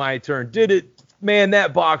now it's my turn. Man,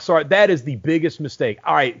 that box art, that is the biggest mistake.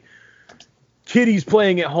 All right, kiddies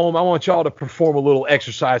playing at home, I want y'all to perform a little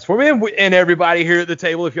exercise for me, and everybody here at the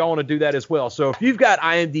table, if y'all want to do that as well. So if you've got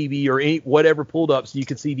IMDb or whatever pulled up so you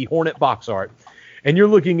can see the Hornet box art, and you're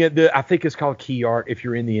looking at I think it's called key art if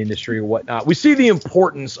you're in the industry or whatnot, we see the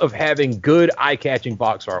importance of having good eye-catching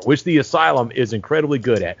box art, which the Asylum is incredibly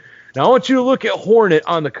good at. Now, I want you to look at Hornet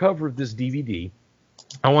on the cover of this DVD.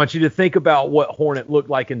 I want you to think about what Hornet looked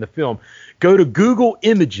like in the film. Go to Google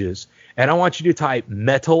Images, and I want you to type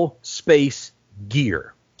metal space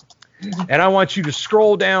gear. And I want you to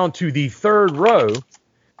scroll down to the third row,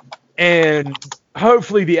 and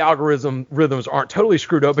hopefully the rhythms aren't totally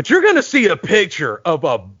screwed up, but you're going to see a picture of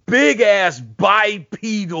a big-ass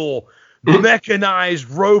bipedal mechanized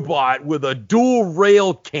robot with a dual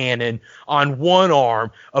rail cannon on one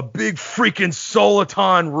arm, a big freaking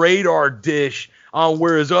Soliton radar dish on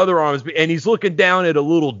where his other arm is, and he's looking down at a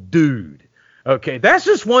little dude. Okay, that's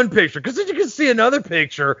just one picture, because then you can see another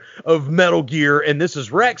picture of Metal Gear, and this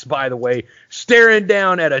is Rex, by the way, staring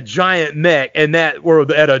down at a giant mech,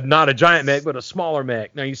 not a giant mech, but a smaller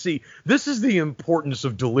mech. Now, you see, this is the importance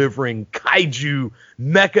of delivering kaiju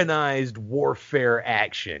mechanized warfare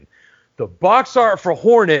action. The box art for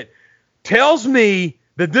Hornet tells me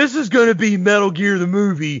that this is going to be Metal Gear the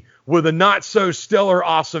movie with a not-so-stellar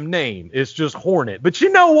awesome name. It's just Hornet. But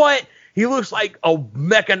you know what? He looks like a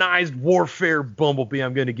mechanized warfare Bumblebee.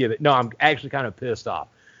 I'm going to give it. No, I'm actually kind of pissed off.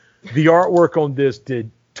 The artwork on this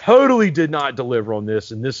totally did not deliver on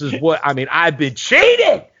this. And this is I've been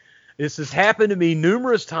cheated. This has happened to me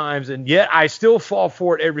numerous times, and yet I still fall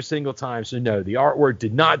for it every single time. So no, the artwork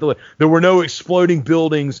did not deliver. There were no exploding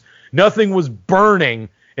buildings. Nothing was burning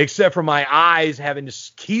except for my eyes having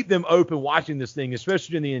to keep them open watching this thing,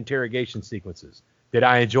 especially in the interrogation sequences. Did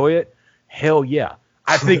I enjoy it? Hell yeah.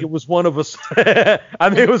 I think it was one of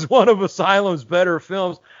Asylum's better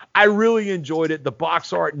films. I really enjoyed it. The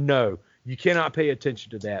box art, no, you cannot pay attention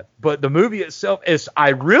to that. But the movie itself, I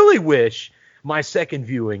really wish my second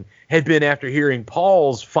viewing had been after hearing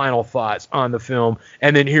Paul's final thoughts on the film,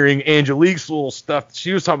 and then hearing Angelique's little stuff.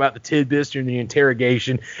 She was talking about the tidbits during the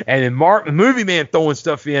interrogation, and then Mark, the movie man, throwing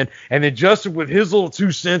stuff in, and then Justin with his little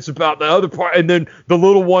 2 cents about the other part, and then the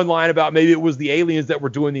little one line about maybe it was the aliens that were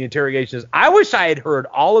doing the interrogations. I wish I had heard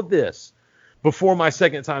all of this before my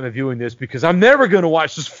second time of viewing this, because I'm never going to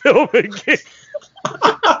watch this film again.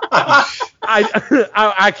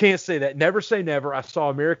 I can't say that. Never say never. I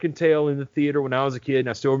saw American Tail in the theater when I was a kid, and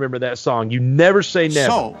I still remember that song. You never say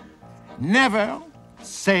never. So, never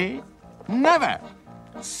say never.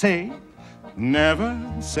 Say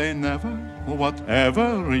never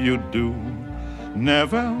whatever you do.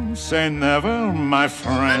 Never say never, my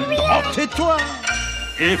friend. Oh, tais-toi.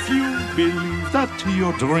 If you believe that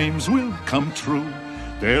your dreams will come true,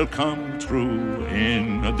 they'll come true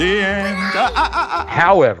in the end.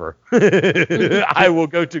 However, I will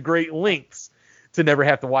go to great lengths to never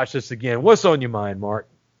have to watch this again. What's on your mind, Mark?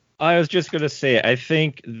 I was just going to say, I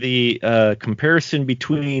think the comparison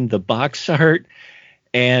between the box art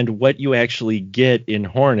and what you actually get in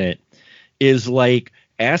Hornet is like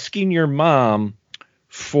asking your mom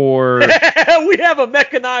for... We have a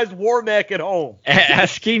mechanized war mech at home.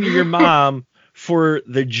 Asking your mom for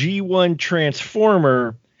the G1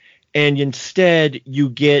 Transformer, and instead you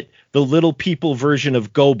get the Little People version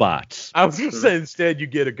of GoBots. I was going to say, instead you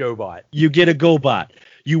get a GoBot. You get a GoBot.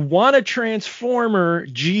 You want a Transformer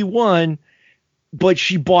G1, but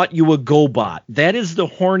she bought you a GoBot. That is the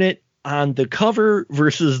Hornet on the cover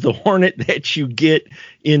versus the Hornet that you get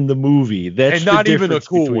in the movie. That's and not the even a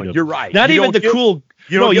cool one. Them. You're right. Not you even the cool.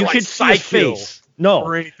 You don't get like can see his face. No,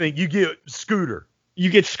 or anything. You get Scooter. You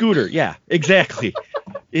get Scooter. Yeah, exactly.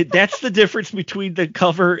 That's the difference between the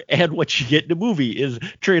cover and what you get in the movie is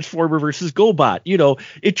Transformer versus GoBot. You know,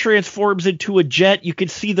 it transforms into a jet. You can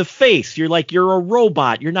see the face. You're like, you're a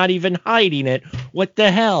robot. You're not even hiding it. What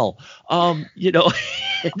the hell? You know,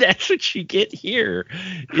 that's what you get here.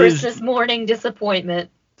 Christmas morning disappointment.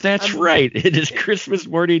 That's right. It is Christmas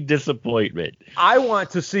morning disappointment. I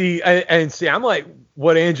want to see, and see, I'm like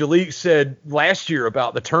what Angelique said last year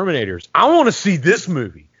about the Terminators. I want to see this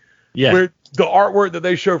movie. Yeah. Where the artwork that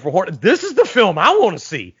they show for Hornet, this is the film I want to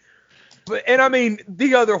see. But, and I mean,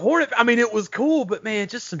 the other Hornet, I mean, it was cool, but man,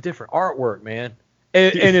 just some different artwork, man.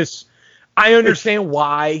 And it's, I understand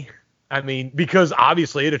why. I mean, because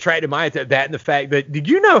obviously it attracted my attention, that and the fact that, do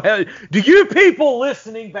you people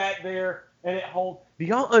listening back there and at home, do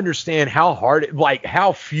y'all understand how hard, like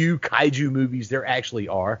how few kaiju movies there actually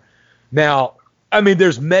are? Now, I mean,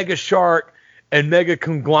 there's Mega Shark and mega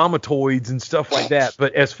conglomatoids and stuff like that.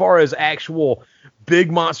 But as far as actual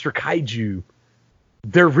big monster kaiju,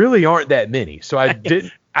 there really aren't that many. So I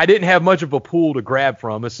didn't have much of a pool to grab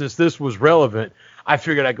from. And since this was relevant, I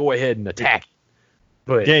figured I'd go ahead and attack it.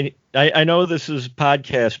 But Dan, I know this is a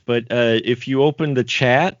podcast, but if you open the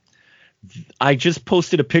chat, I just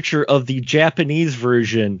posted a picture of the Japanese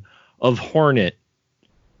version of Hornet,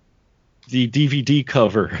 the DVD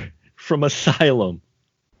cover from Asylum.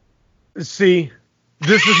 See,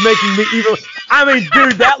 this is making me even. I mean,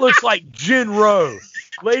 dude, that looks like Jinro.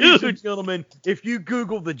 Ladies and gentlemen, if you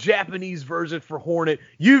Google the Japanese version for Hornet,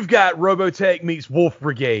 you've got Robotech meets Wolf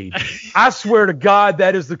Brigade. I swear to God,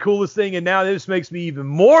 that is the coolest thing, and now this makes me even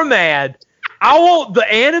more mad. I want the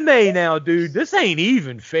anime now, dude. This ain't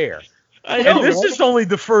even fair. And this is only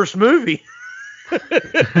the first movie.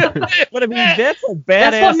 But I mean, that's a badass.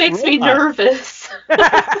 That's what makes me nervous.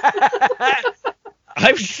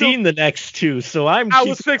 I've seen the next two, so I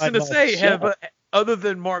was fixing to say, other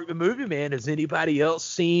than Mark the Movie Man, has anybody else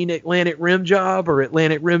seen Atlantic Rim Job or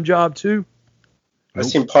Atlantic Rim Job 2? I've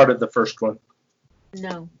seen part of the first one.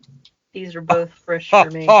 No. These are both fresh for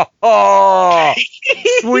me. Oh,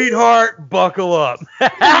 sweetheart, buckle up.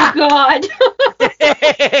 Oh, God.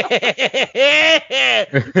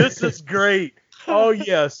 This is great. Oh,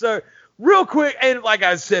 yeah. So, real quick, and like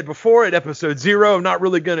I said before at episode 0, I'm not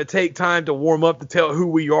really going to take time to warm up to tell who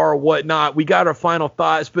we are or whatnot. We got our final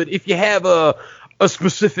thoughts, but if you have a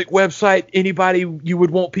specific website, anybody you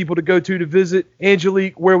would want people to go to visit,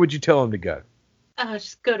 Angelique, where would you tell them to go?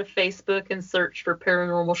 Just go to Facebook and search for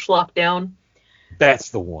Paranormal Schlockdown.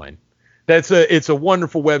 That's the one. It's a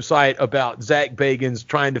wonderful website about Zach Bagans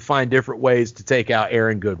trying to find different ways to take out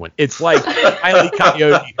Aaron Goodwin. It's like Wile E.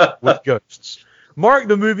 Coyote with ghosts. Mark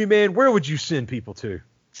the Movie Man, where would you send people to?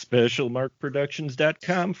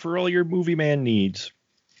 SpecialMarkProductions.com for all your Movie Man needs.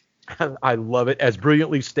 I love it, as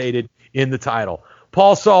brilliantly stated in the title.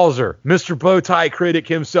 Paul Salzer, Mr. Bowtie critic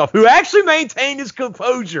himself, who actually maintained his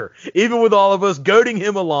composure, even with all of us goading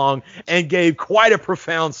him along, and gave quite a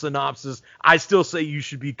profound synopsis. I still say you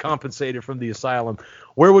should be compensated from the asylum.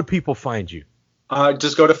 Where would people find you?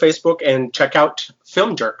 Just go to Facebook and check out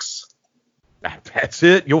Film Jerks. That's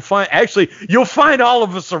it. You'll find all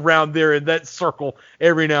of us around there in that circle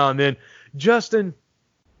every now and then. Justin,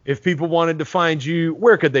 if people wanted to find you,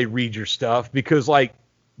 where could they read your stuff? Because, like,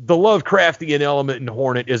 the Lovecraftian element in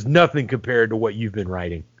Hornet is nothing compared to what you've been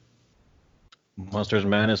writing.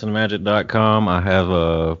 MonstersMadnessandMagic.com. I have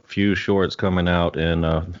a few shorts coming out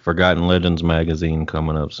in Forgotten Legends magazine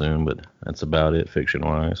coming up soon, but that's about it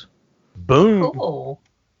fiction-wise. Boom. Cool.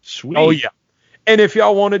 Sweet. Oh, yeah. And if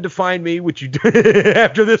y'all wanted to find me, which you do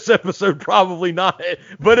after this episode, probably not.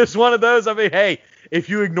 But it's one of those, I mean, hey, if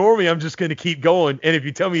you ignore me, I'm just going to keep going. And if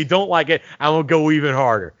you tell me you don't like it, I'm going to go even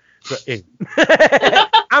harder. So,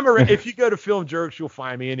 if you go to Film Jerks, you'll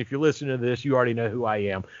find me. And if you're listening to this, you already know who I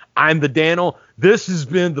am. I'm the Daniel. This has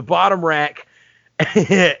been The Bottom Rack.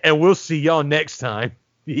 And we'll see y'all next time.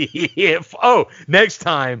 Next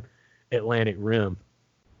time, Atlantic Rim.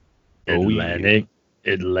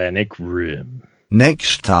 Atlantic Rim.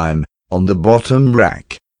 Next time on The Bottom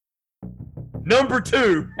Rack. Number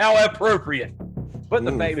 2, how appropriate. But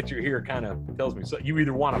the fact that you're here kind of tells me so. You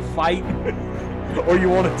either want to fight or you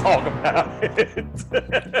want to talk about it.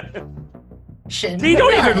 They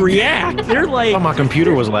don't even react. They're like, oh, my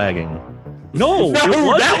computer was lagging. No,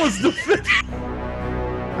 that was the.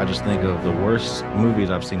 I just think of the worst movies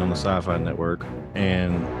I've seen on the Sci-Fi Network,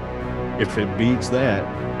 and if it beats that,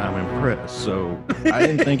 I'm impressed. So I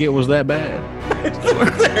didn't think it was that bad.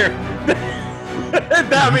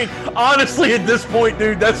 I mean, honestly, at this point,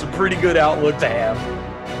 dude, that's a pretty good outlook to have.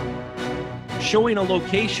 Showing a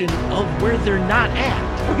location of where they're not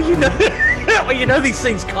at. Well, you know these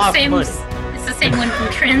things cost money. It's the same one from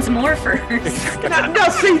Transmorphers. now,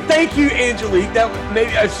 see, thank you, Angelique.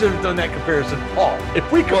 Maybe I should have done that comparison. Paul,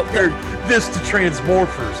 if we compared this to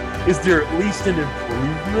Transmorphers, is there at least an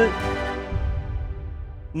improvement?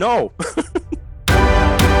 No.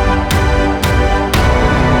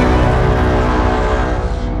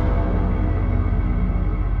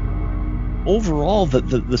 Overall,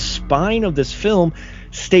 the spine of this film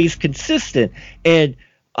stays consistent. And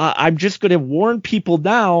I'm just going to warn people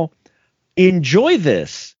now, enjoy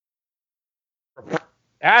this.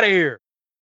 Out of here.